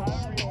en rojo.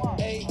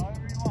 Ey,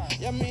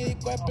 ya mi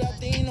disco es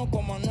platino.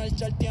 Como Anuel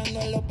charteando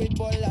en los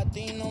billboards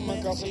latinos. Me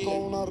casé con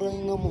una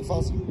reina muy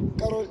fácil.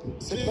 Carol,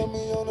 7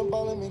 millones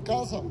vale mi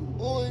casa.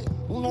 Uy,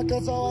 una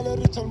casa vale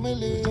Richard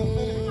Millie.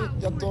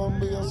 Ya todos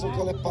envidiosos,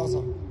 ¿qué les pasa?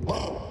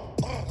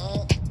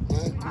 No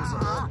hay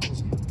excusa.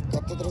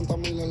 Gaste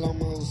 30,000 en la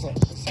medusa.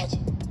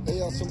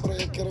 Ella siempre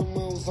quiere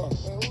me usa.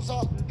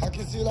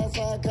 Aquí si la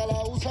saca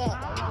la usa.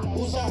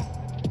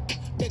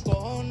 ¿Qué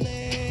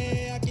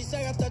cojones? Aquí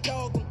se gasta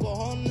chavo con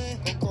cojones.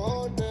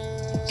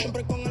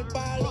 Siempre con el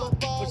palo,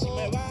 por si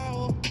me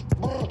bajo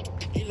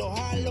y lo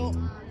jalo.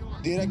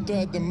 Directo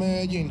desde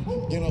Medellín.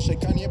 Yo no soy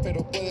Kanye,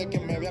 pero puede que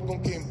me vea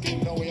con Kim.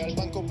 No voy al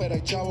banco, pero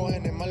hay chavos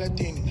en el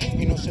maletín.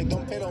 Y no soy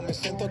don, pero me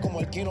siento como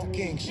el King of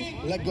Kings.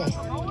 Let's go.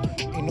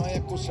 Y no hay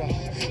excusa.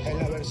 En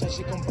la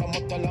Versace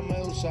compramos toda la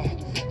medusa.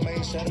 Me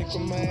hice rico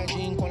en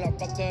Medellín con la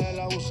plata de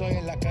la USA. Y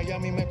en la calle a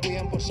mí me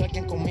cuidan por ser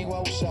quien conmigo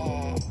abusa.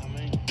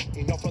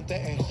 Y no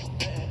fronteen,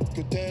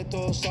 que ustedes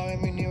todos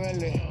saben mis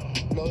niveles.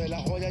 Lo de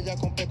las joyas ya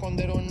compré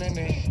cuando era un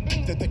nene.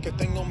 Desde que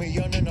tengo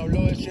millones no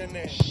hablo de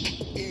cienes.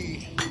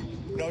 Y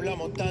no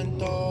hablamos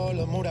tanto,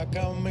 los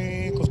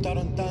Murakami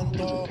costaron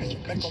tanto.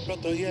 Me compré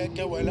otro 10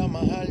 que vuela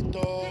más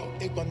alto.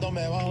 Y cuando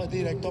me bajo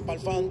directo para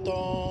el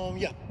Phantom,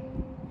 ya.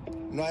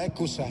 No hay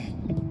excusa,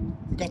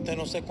 gasté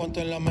no sé cuánto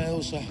en la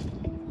medusa.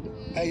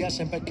 Ella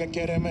siempre que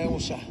quiere me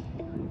usa.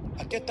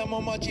 Aquí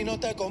estamos machi, no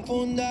te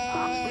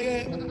confundas,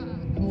 yeah.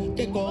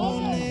 ¿Qué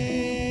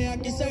cojones?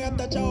 Aquí se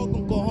gasta chavo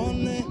con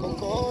cojones.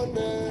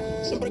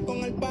 Siempre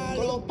con el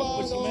palo,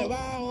 por si me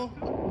bajo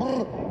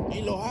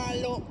y lo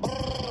jalo.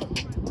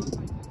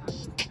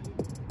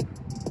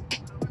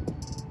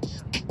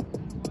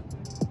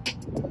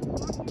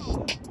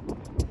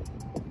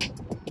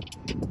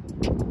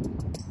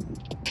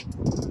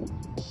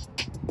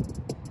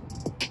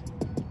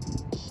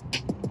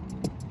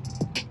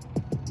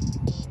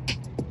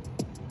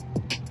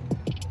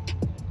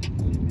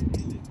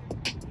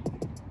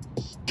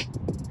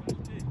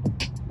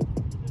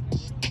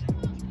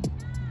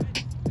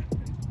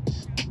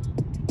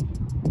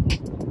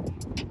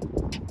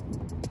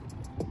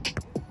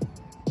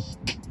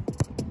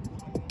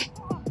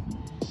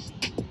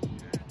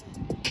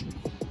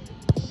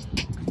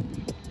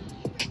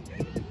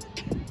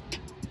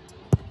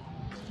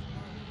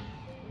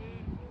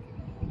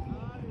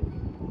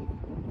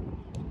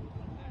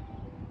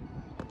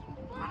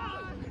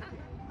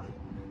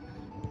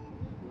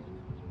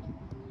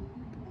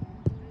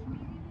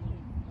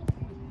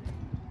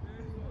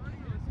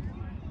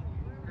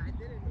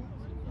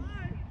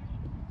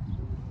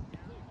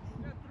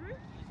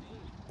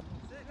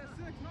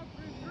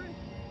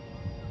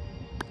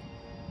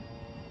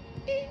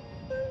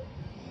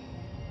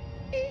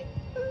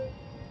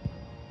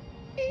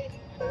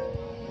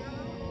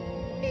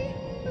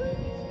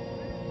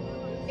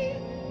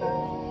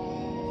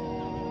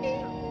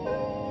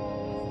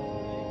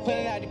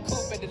 out the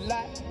coupe at the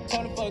lot.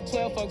 Told him fuck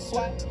 12, fuck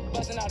SWAT.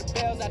 Busting all the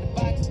bells out the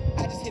box.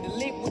 I just hit a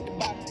lick with the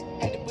box.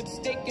 Had to put the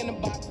stick in the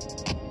box.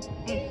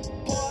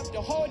 Pour up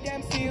the whole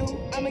damn field.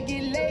 I'ma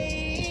get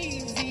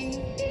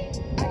lazy.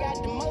 I got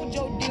the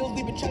mojo deals.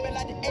 We been trapping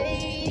like the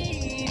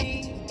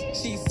 80s.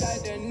 She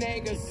said the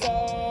nigga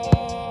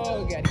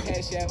so. Got the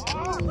cash out.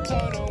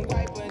 Told him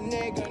wipe a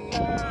nigga no.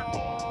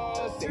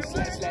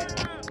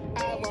 6//.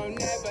 I won't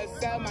never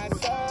sell my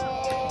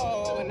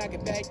soul. And I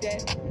can back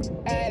that.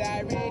 And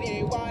I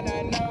really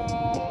wanna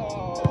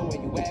know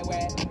where you at,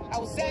 where? I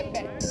was sat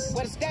back,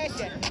 where the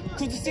stash at?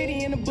 Cruise the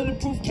city in a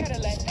bulletproof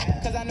Cadillac.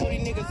 Cause I know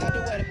these niggas out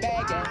there where the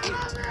bag at.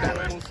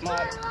 Gotta move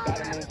smarter,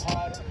 gotta move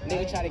harder.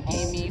 Nigga try to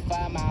give me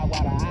 5 mile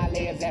water. I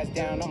lay his ass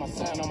down on my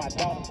son, on my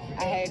daughter.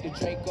 I had the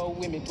Draco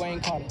with me,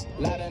 Dwayne Carter.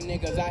 Lot of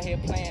niggas out here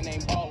playing,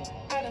 ain't ballin'.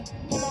 I done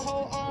put my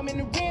whole arm in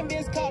the rim,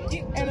 Ben's collar.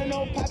 And I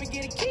know Poppy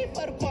get a key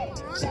for the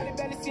quarter. Shotty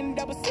belly seen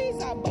the double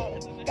C's, I bought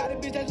her. Got a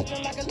bitch that's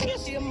looking like a little,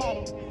 she a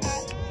model. I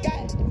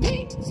got the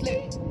pink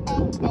slip,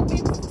 my whip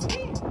is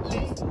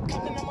list.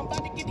 Compton, I'm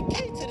about to get the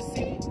key to the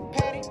city.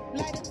 Patty,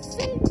 light up the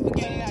city.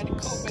 Forgetting out the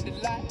coupe at the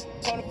lot.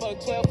 Told him fuck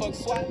 12, fuck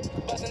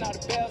SWAT. Busting all the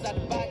bells out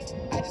the box.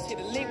 I just hit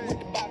a lick with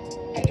the box.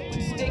 Had to put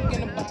the stick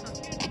in the box.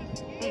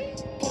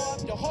 Pour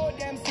up the whole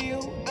damn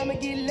field. I'ma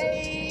get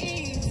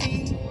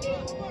lazy.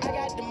 I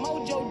got the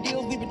mojo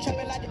deals. We been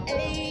trapping like the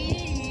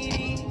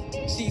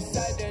 80s. She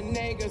said the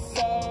nigga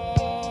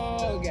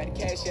so. Got the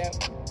cash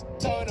out.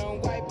 Told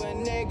him wipe a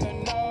nigga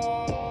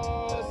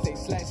no.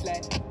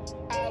 6//.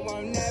 I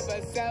won't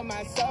never sell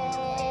my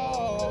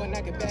soul. And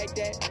I can back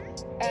that.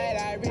 And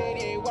I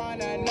really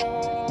wanna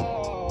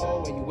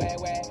know where you at,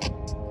 where?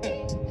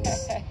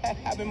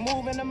 I've been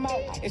moving them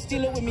out. And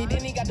steal it with me,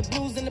 then he got the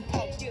blues in the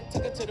pouch.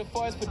 Took her to the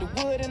forest, put the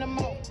wood in the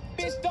mouth.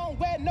 Bitch, don't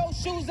wear no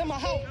shoes in my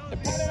house. The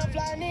pilot I'm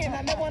flying in,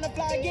 I never wanna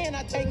fly again.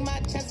 I take my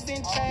chances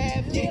in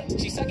traffic. Yeah,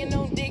 she sucking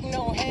on dick,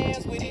 no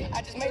hands with it.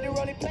 I just made her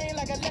roll it plain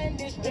like a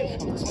landing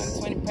strip. I'm a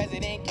 2020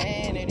 president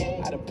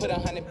candidate. I done put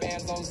 100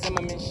 bands on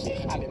Zimmerman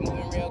shit. I been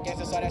moving real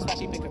gangster, so that's why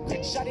she pick a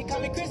crit. Shawty call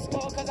me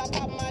Crisco, cause I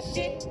pop my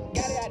shit.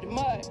 Got it out the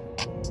mud.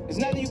 There's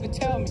nothing you can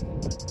tell me.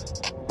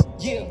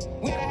 Yeah,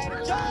 when I had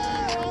a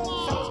job,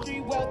 so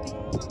street wealthy.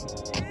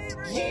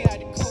 Yeah, out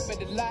the coupe at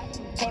the lot.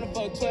 Told him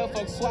fuck 12,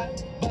 fuck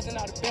SWAT. Busting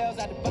all the bells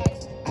out the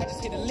box. I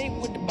just hit a lick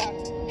with the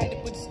box. Had to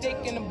put the stick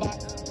in the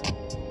box.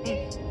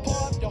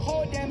 Pour up the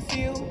whole damn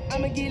field.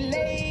 I'ma get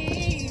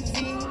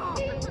lazy.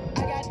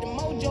 I got the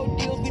mojo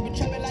deals. We been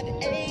trapping like the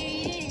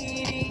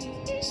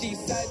 80s. She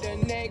said the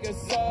nigga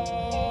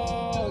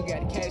so.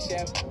 Got the cash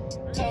out.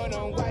 Told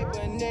him wipe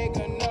a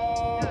nigga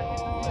no.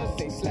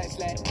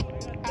 6//.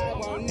 I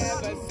won't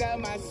never sell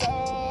my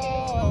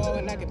soul.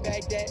 And I can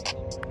back that.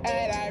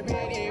 And I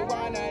really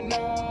wanna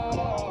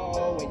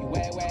know where you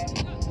at, where?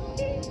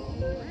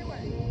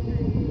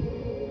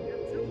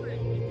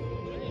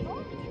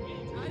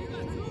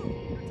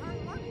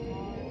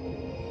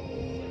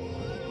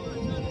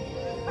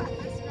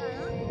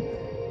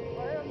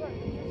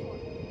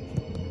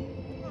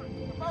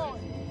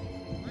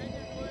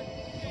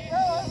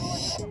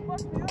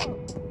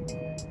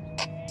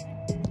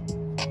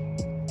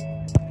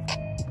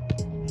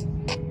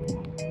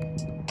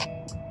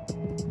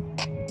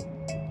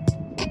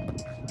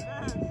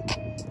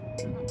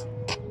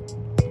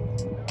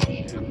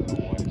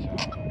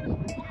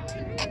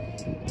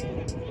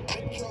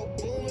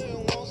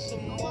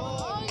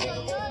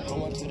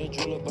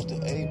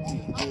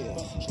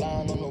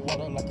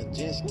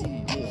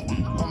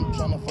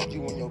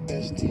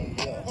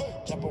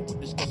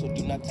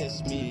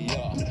 Test me,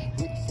 yeah.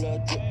 Rick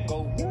flood drip,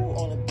 go woo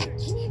on a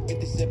bitch.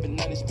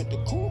 5790, spit the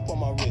coupe on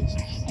my wrist.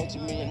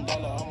 $multi-million,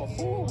 I'm a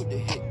fool with the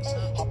hits.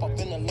 Hop up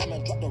in the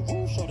lemon, drop the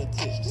roof, show the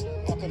tits.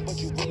 Poppin', but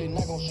you really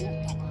not gon' shoot.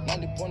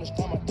 90 pointers,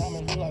 time my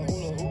diamond look like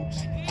hula hoops.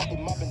 I be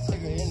mopping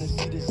Tigger in the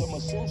city, so my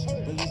suits.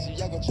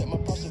 Balenciaga, check my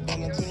purse,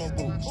 Valentino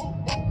boots.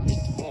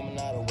 It's the woman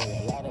out of way,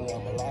 a lot of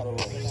them, a lot of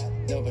ways.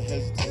 Never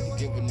hesitate to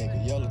give a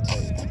nigga yellow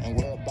tape. And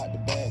worry about the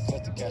bag,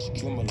 cause the cash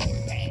accumulate.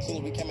 Soon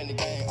as we came in the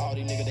game, all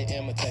these niggas, they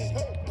imitate.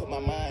 Put my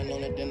mind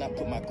on it, then I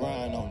put my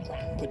grind on it.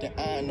 Put the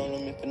iron on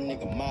him if a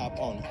nigga my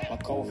opponent. My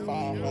code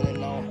 500, I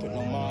don't put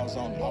no miles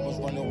on it. I was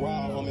running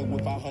wild, homie,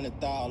 with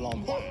 500,000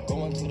 on me.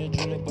 Going to the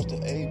jeweler, bust the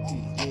AP,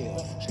 yeah.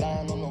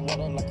 Sliding on the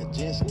water like a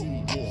jet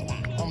ski,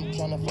 yeah. I'm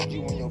tryna fuck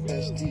you and your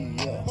bestie,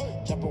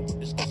 yeah. Jump up with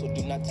this girl, so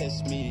do not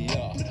test me,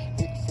 yeah.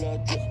 Rick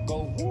flood drip,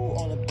 go woo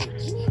on a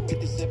bitch.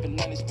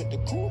 5790, spit the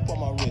coupe on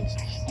my wrist.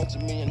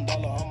 $multi-million,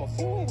 I'm a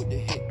fool with the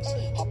hits.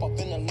 Hop up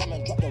in the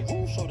lemon, drop the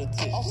roof, show the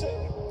tits.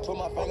 Put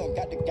my finger,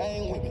 got the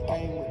gang with me.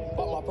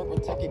 Bought my purple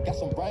ticket, got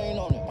some brain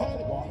on it.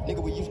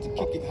 Nigga, we used to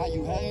kick it, how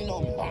you hang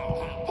on me?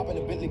 Hop in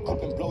the Bentley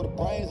cup and blow the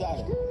brains out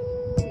of it.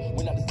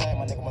 We not the same,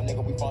 my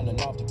nigga, we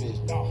funding off the bitch.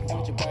 And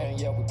with your brain,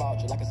 yeah, we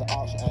bought you like it's an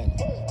auction, ain't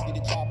it? Get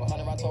the chopper,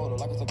 100 round total,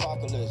 like it's a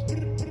apocalypse.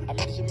 I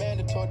made it your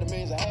mandatory, that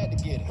means I had to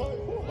get it.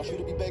 Want you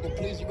to be begging,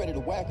 please, you ready to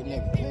whack a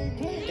nigga.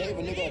 Gave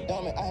a nigga a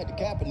dummy, I had to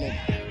cap a nigga.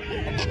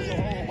 I'm putting your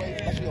whole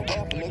weight, like she a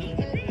rapper, nigga.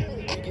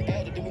 We get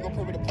added, then we gon'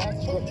 the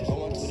past scriptures.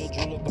 Going to the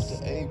jeweler, bust the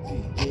AP,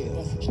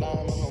 yeah.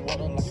 Sliding on the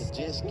water like a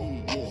jet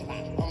ski, yeah.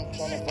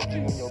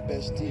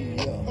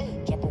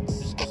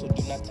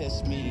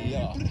 test me,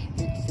 yeah.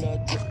 Rick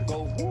flood drip,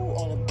 go woo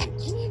on a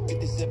bitch.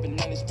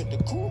 5790, spit the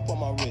coupe on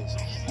my wrist.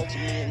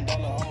 $multi-million,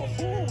 I'm a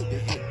fool with the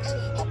hits.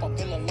 Hop up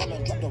in the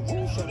lemon, drop the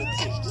roof, show the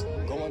tits.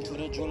 Going to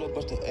the jeweler,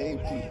 bust the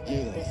AP,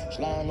 yeah.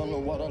 Sliding on the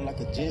water like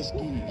a jet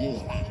ski,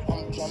 yeah.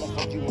 I'm tryna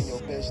fuck you and your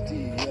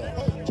bestie,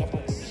 yeah. Jump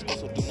up with the skull,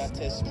 so do not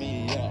test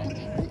me, yeah.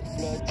 Rick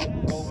flood drip,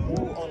 go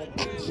woo on a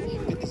bitch.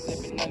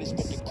 5790,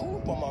 spit the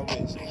coupe on my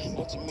wrist.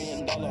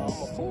 $multi-million, I'm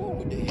a fool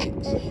with the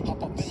hits.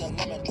 Hop up in the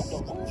lemon, drop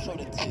the roof, show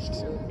the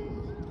tits.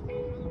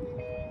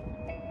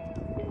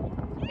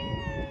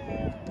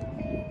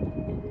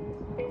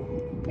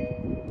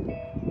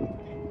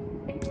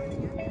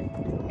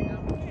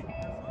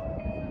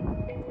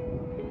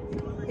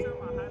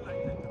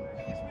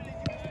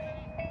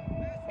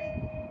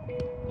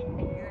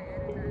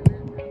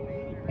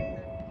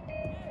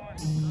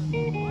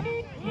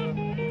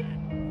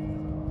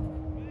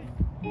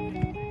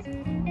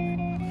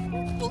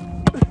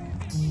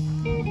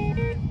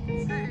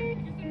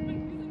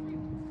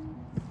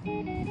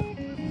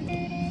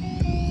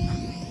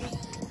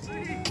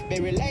 They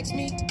relax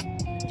me,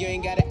 you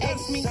ain't gotta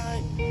ask me.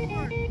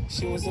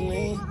 She was a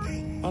lean,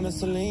 on a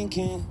Celine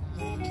King.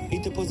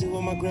 Eat the pussy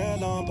with my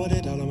grill on, put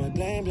it all on my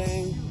bling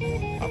bling.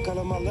 I call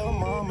her my little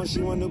mama,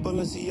 she want to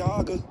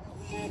Balenciaga.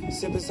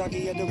 Sipping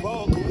sake at the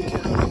road, we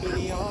can't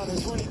really be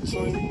honest.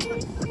 2020,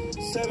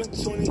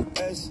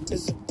 720S,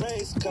 it's a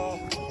race car.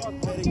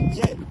 Better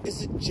yet,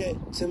 it's a jet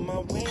till my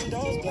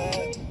windows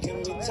black. Give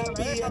me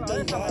toppy at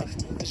the light,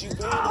 cause you ready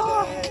to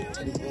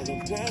that. We put them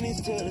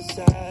panties to the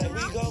side.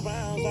 We go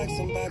round like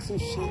some boxing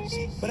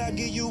shit, but I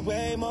give you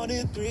way more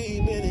than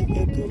 3-minute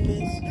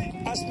increments.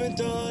 I spent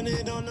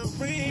 100 on the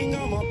ring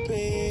on my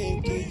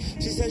pinky.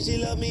 She said she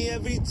love me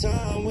every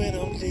time when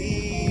I'm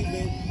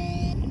leaving.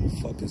 I'm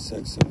fucking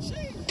sexy.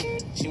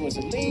 She wants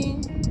a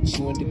lean,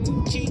 she want the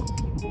Gucci.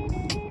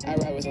 I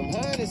ride with some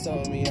hundreds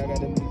on me, I got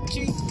the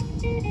Gucci.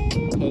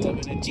 Pull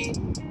up in the Jeep,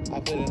 I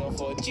put it on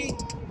 4G.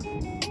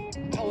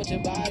 I want your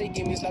body,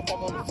 give me slap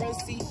up on the front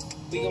seat.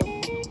 We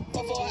gon'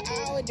 fuck for an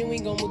hour, then we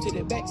gon' move to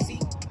the back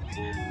seat.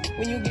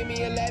 When you give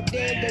me a lap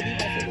dance, baby,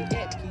 back for the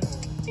gap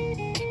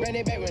key. Run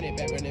it back, run it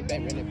back, run it back,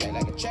 run it back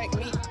like a track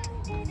meet.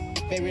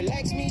 They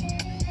relax me,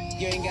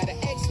 you ain't gotta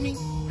ask me.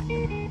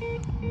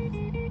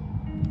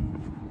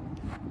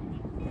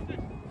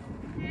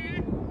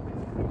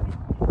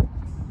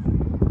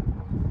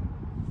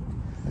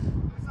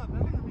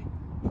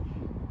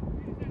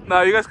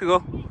 No, you guys can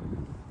go.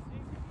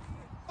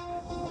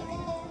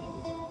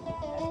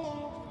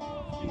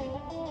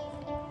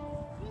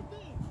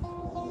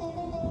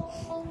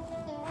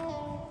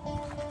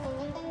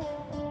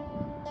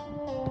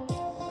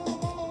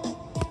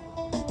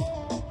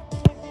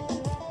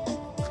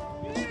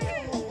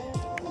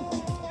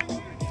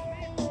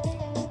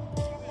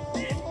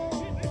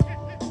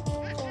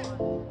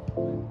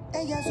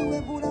 Ella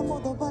sube pura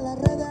foto para las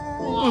redes.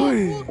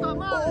 Uy.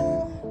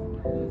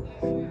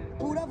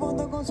 Pura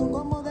foto con su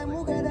combo de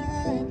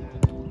mujeres.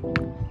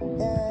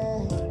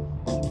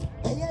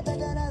 Ella está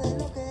clara de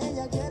lo que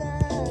ella quiere.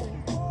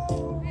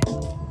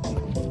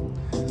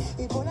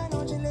 Y por la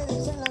noche le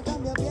dicen la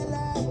cambia pieles.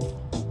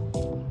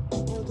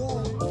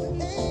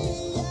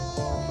 Ella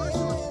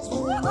es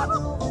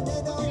veneno,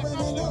 veneno,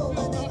 veneno,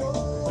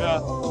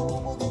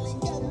 veneno. Porque le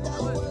encanta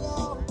el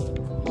fuego.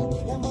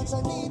 La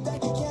manzanita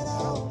que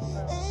quiero.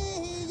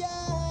 Ella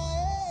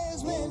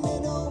es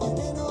veneno,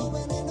 veneno,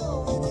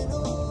 veneno, veneno.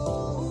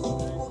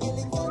 Porque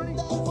le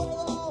encanta el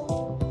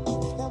fuego.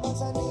 La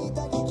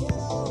manzanita que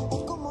quiero.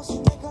 Es como si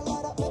me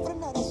calara, me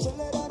frenara,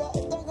 acelerara.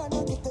 Esta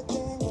gana que te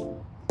tengo.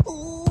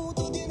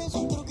 Tú tienes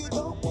un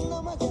truquito,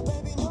 una magia,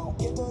 baby, no,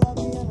 que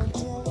todavía no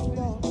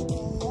entiendo.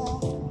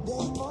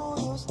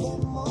 Demonios,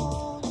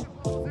 demonios.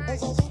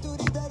 Esa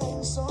cinturita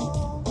de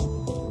son.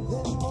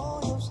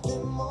 Demonios,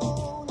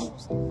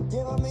 demonios.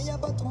 Llévame ya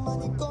pa' tu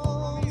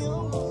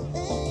manicomio.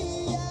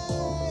 Ella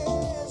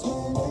es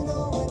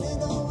veneno,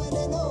 veneno,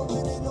 veneno,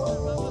 veneno.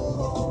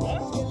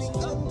 Porque le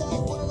encanta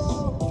el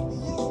fuego.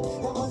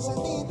 La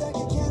manzanita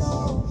que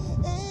quiero.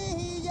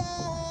 Ella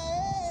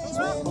es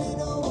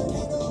veneno,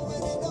 veneno,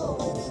 veneno,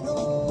 veneno.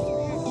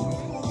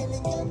 Porque le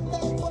encanta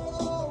el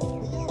fuego.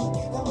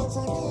 La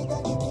manzanita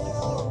que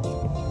quiero.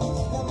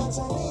 La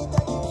manzanita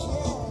que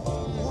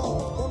quiero.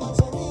 La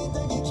manzanita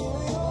que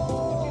quiero.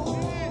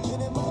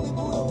 Tiene mami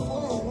puro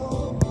fuego.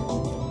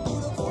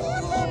 Puro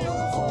fuego, puro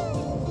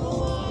fuego.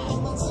 La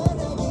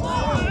manzana que quiero.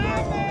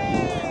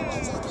 La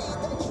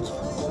manzanita que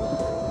quiero.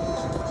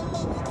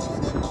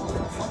 Tiene mami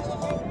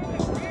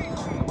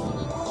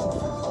puro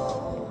fuego.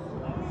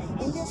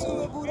 Ella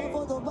sube pura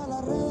foto para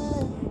las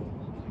redes.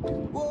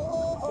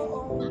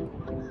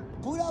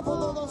 Pura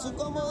foto con su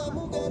combo de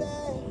mujeres.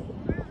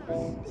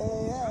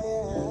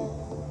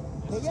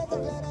 Ella está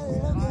clara de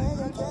lo que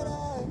ella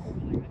quiere.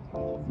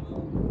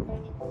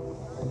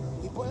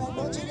 Y por la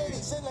noche le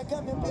dicen la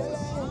cambia pieles.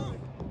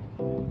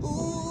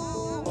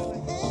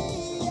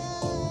 Ella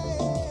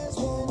es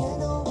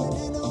veneno,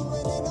 veneno,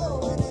 veneno,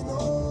 veneno.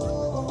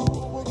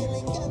 Porque le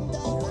encanta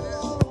el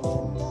fuego.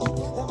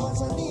 La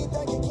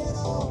manzanita que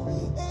quiero.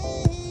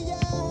 Ella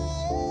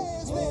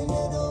es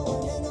veneno,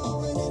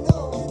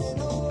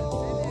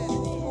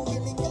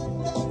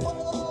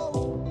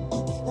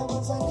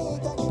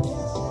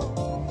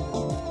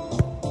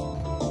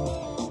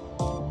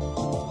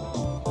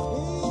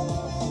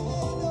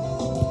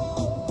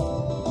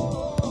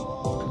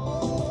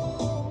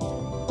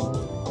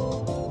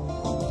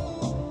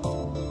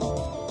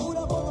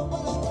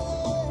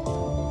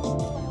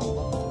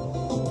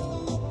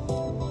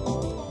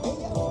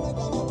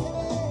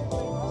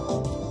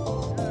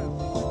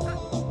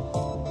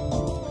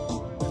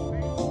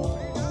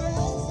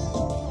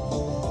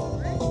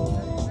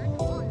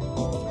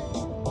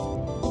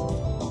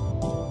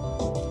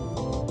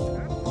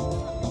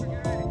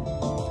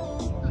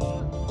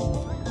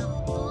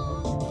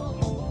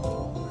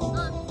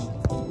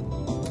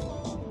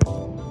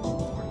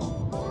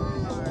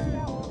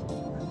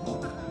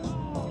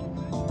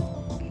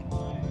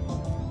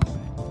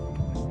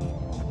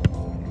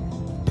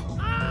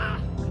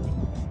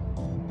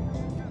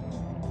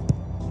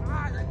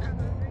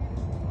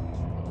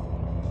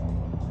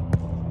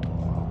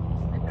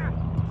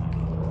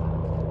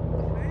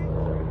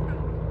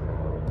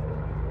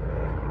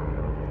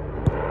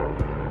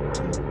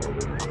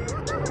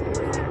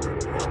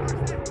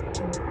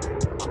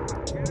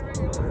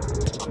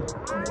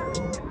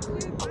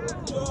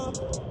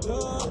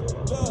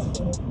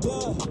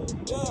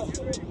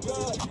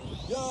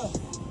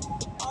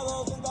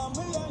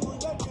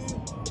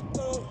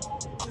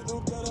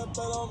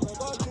 pero me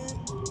quedo aquí,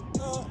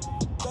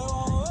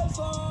 debajo del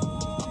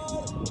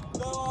sol,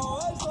 debajo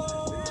del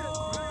sol,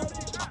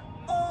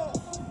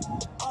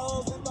 a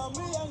 200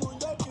 millas en un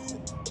jockey,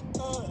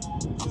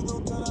 si tú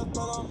quieres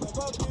pero me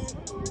quedo aquí,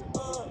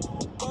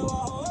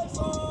 debajo del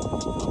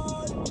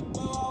sol,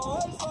 debajo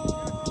del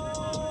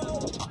sol.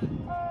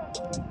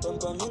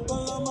 Tempranito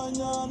en la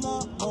mañana,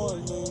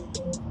 morning,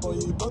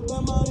 pollitos de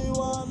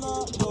marihuana,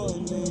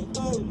 morning,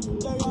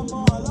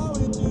 llegamos a la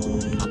bici,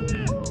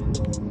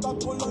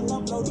 calculando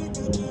flow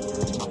riquichi,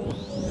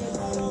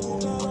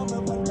 dinero, me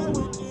falta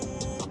wichi,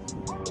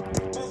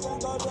 me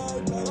siento rey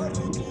pero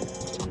richi,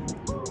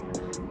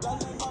 la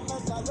nena me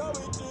salió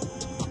bichi,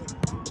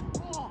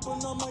 tú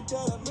no me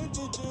quieres mi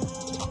chichi,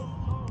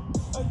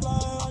 el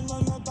traje de baño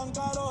no es tan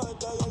caro, es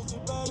de Josue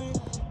Perry,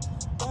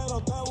 pero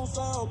te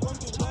buceo con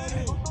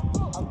T-Perry.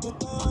 Aquí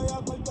te doy a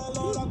cualquier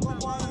hora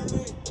como a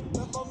Edwin.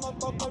 Me pongo a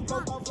tocar el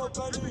flow pa' flow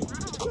Kenny.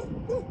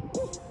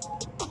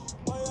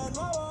 Voy de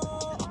nuevo.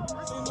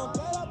 Si no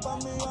quieres pa'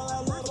 mí, a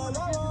darle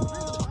relevo.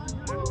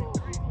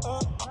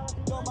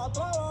 Yo me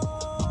atrevo.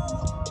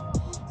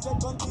 Si es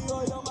contigo,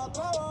 yo me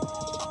atrevo.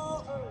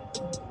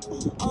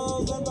 A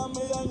 200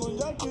 millas en un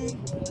jockey.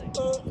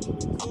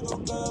 Si tú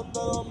quieres,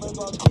 pero me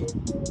quedo aquí.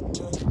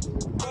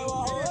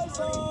 Debajo del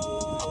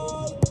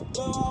sol.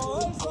 Debajo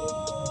del sol.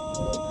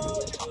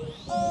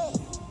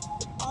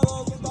 A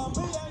 200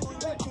 millas en un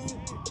jockey,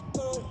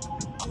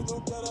 si tú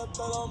quieres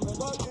te lo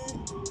meto aquí,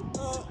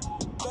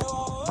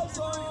 debajo del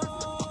sol,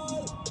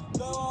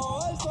 debajo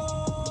del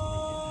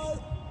sol,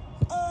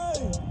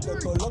 que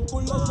todos los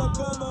culos se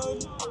quemen,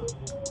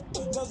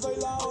 yo soy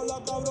la ola,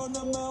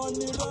 cabrones, mejor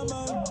ni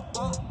remen,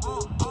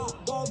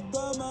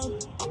 goddammit,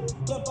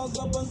 te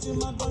pasas por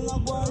encima con la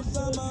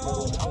UCSB,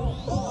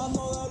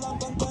 ando de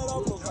blanco entero,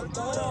 flow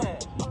saltero,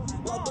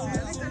 la tengo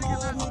encima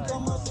de mí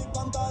como si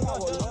cantara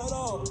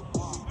bolero.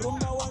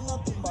 Rumba buena,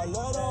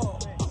 timbalero.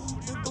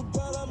 Si tú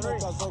quieres, me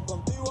caso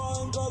contigo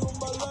adentro de un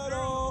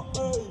balero.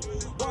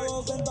 A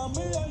 200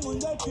 millas en un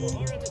jockey.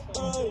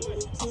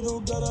 Si tú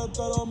quieres,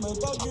 te lo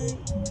meto aquí.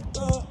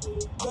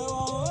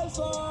 Debajo del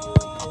sol.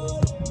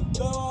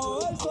 Debajo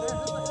del sol.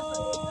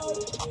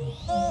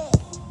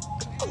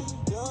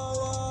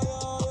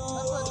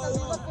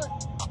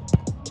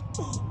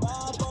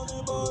 Bad Bunny,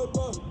 boy.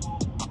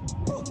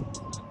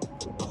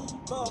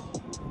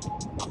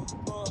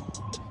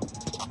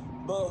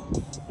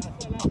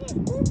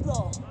 Diplo,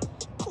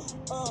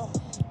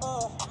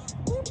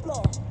 diplo,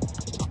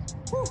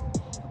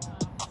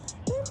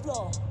 diplo,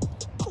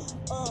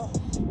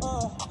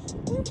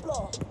 diplo.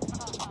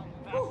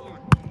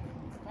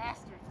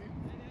 Bastard,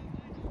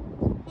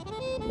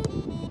 dude.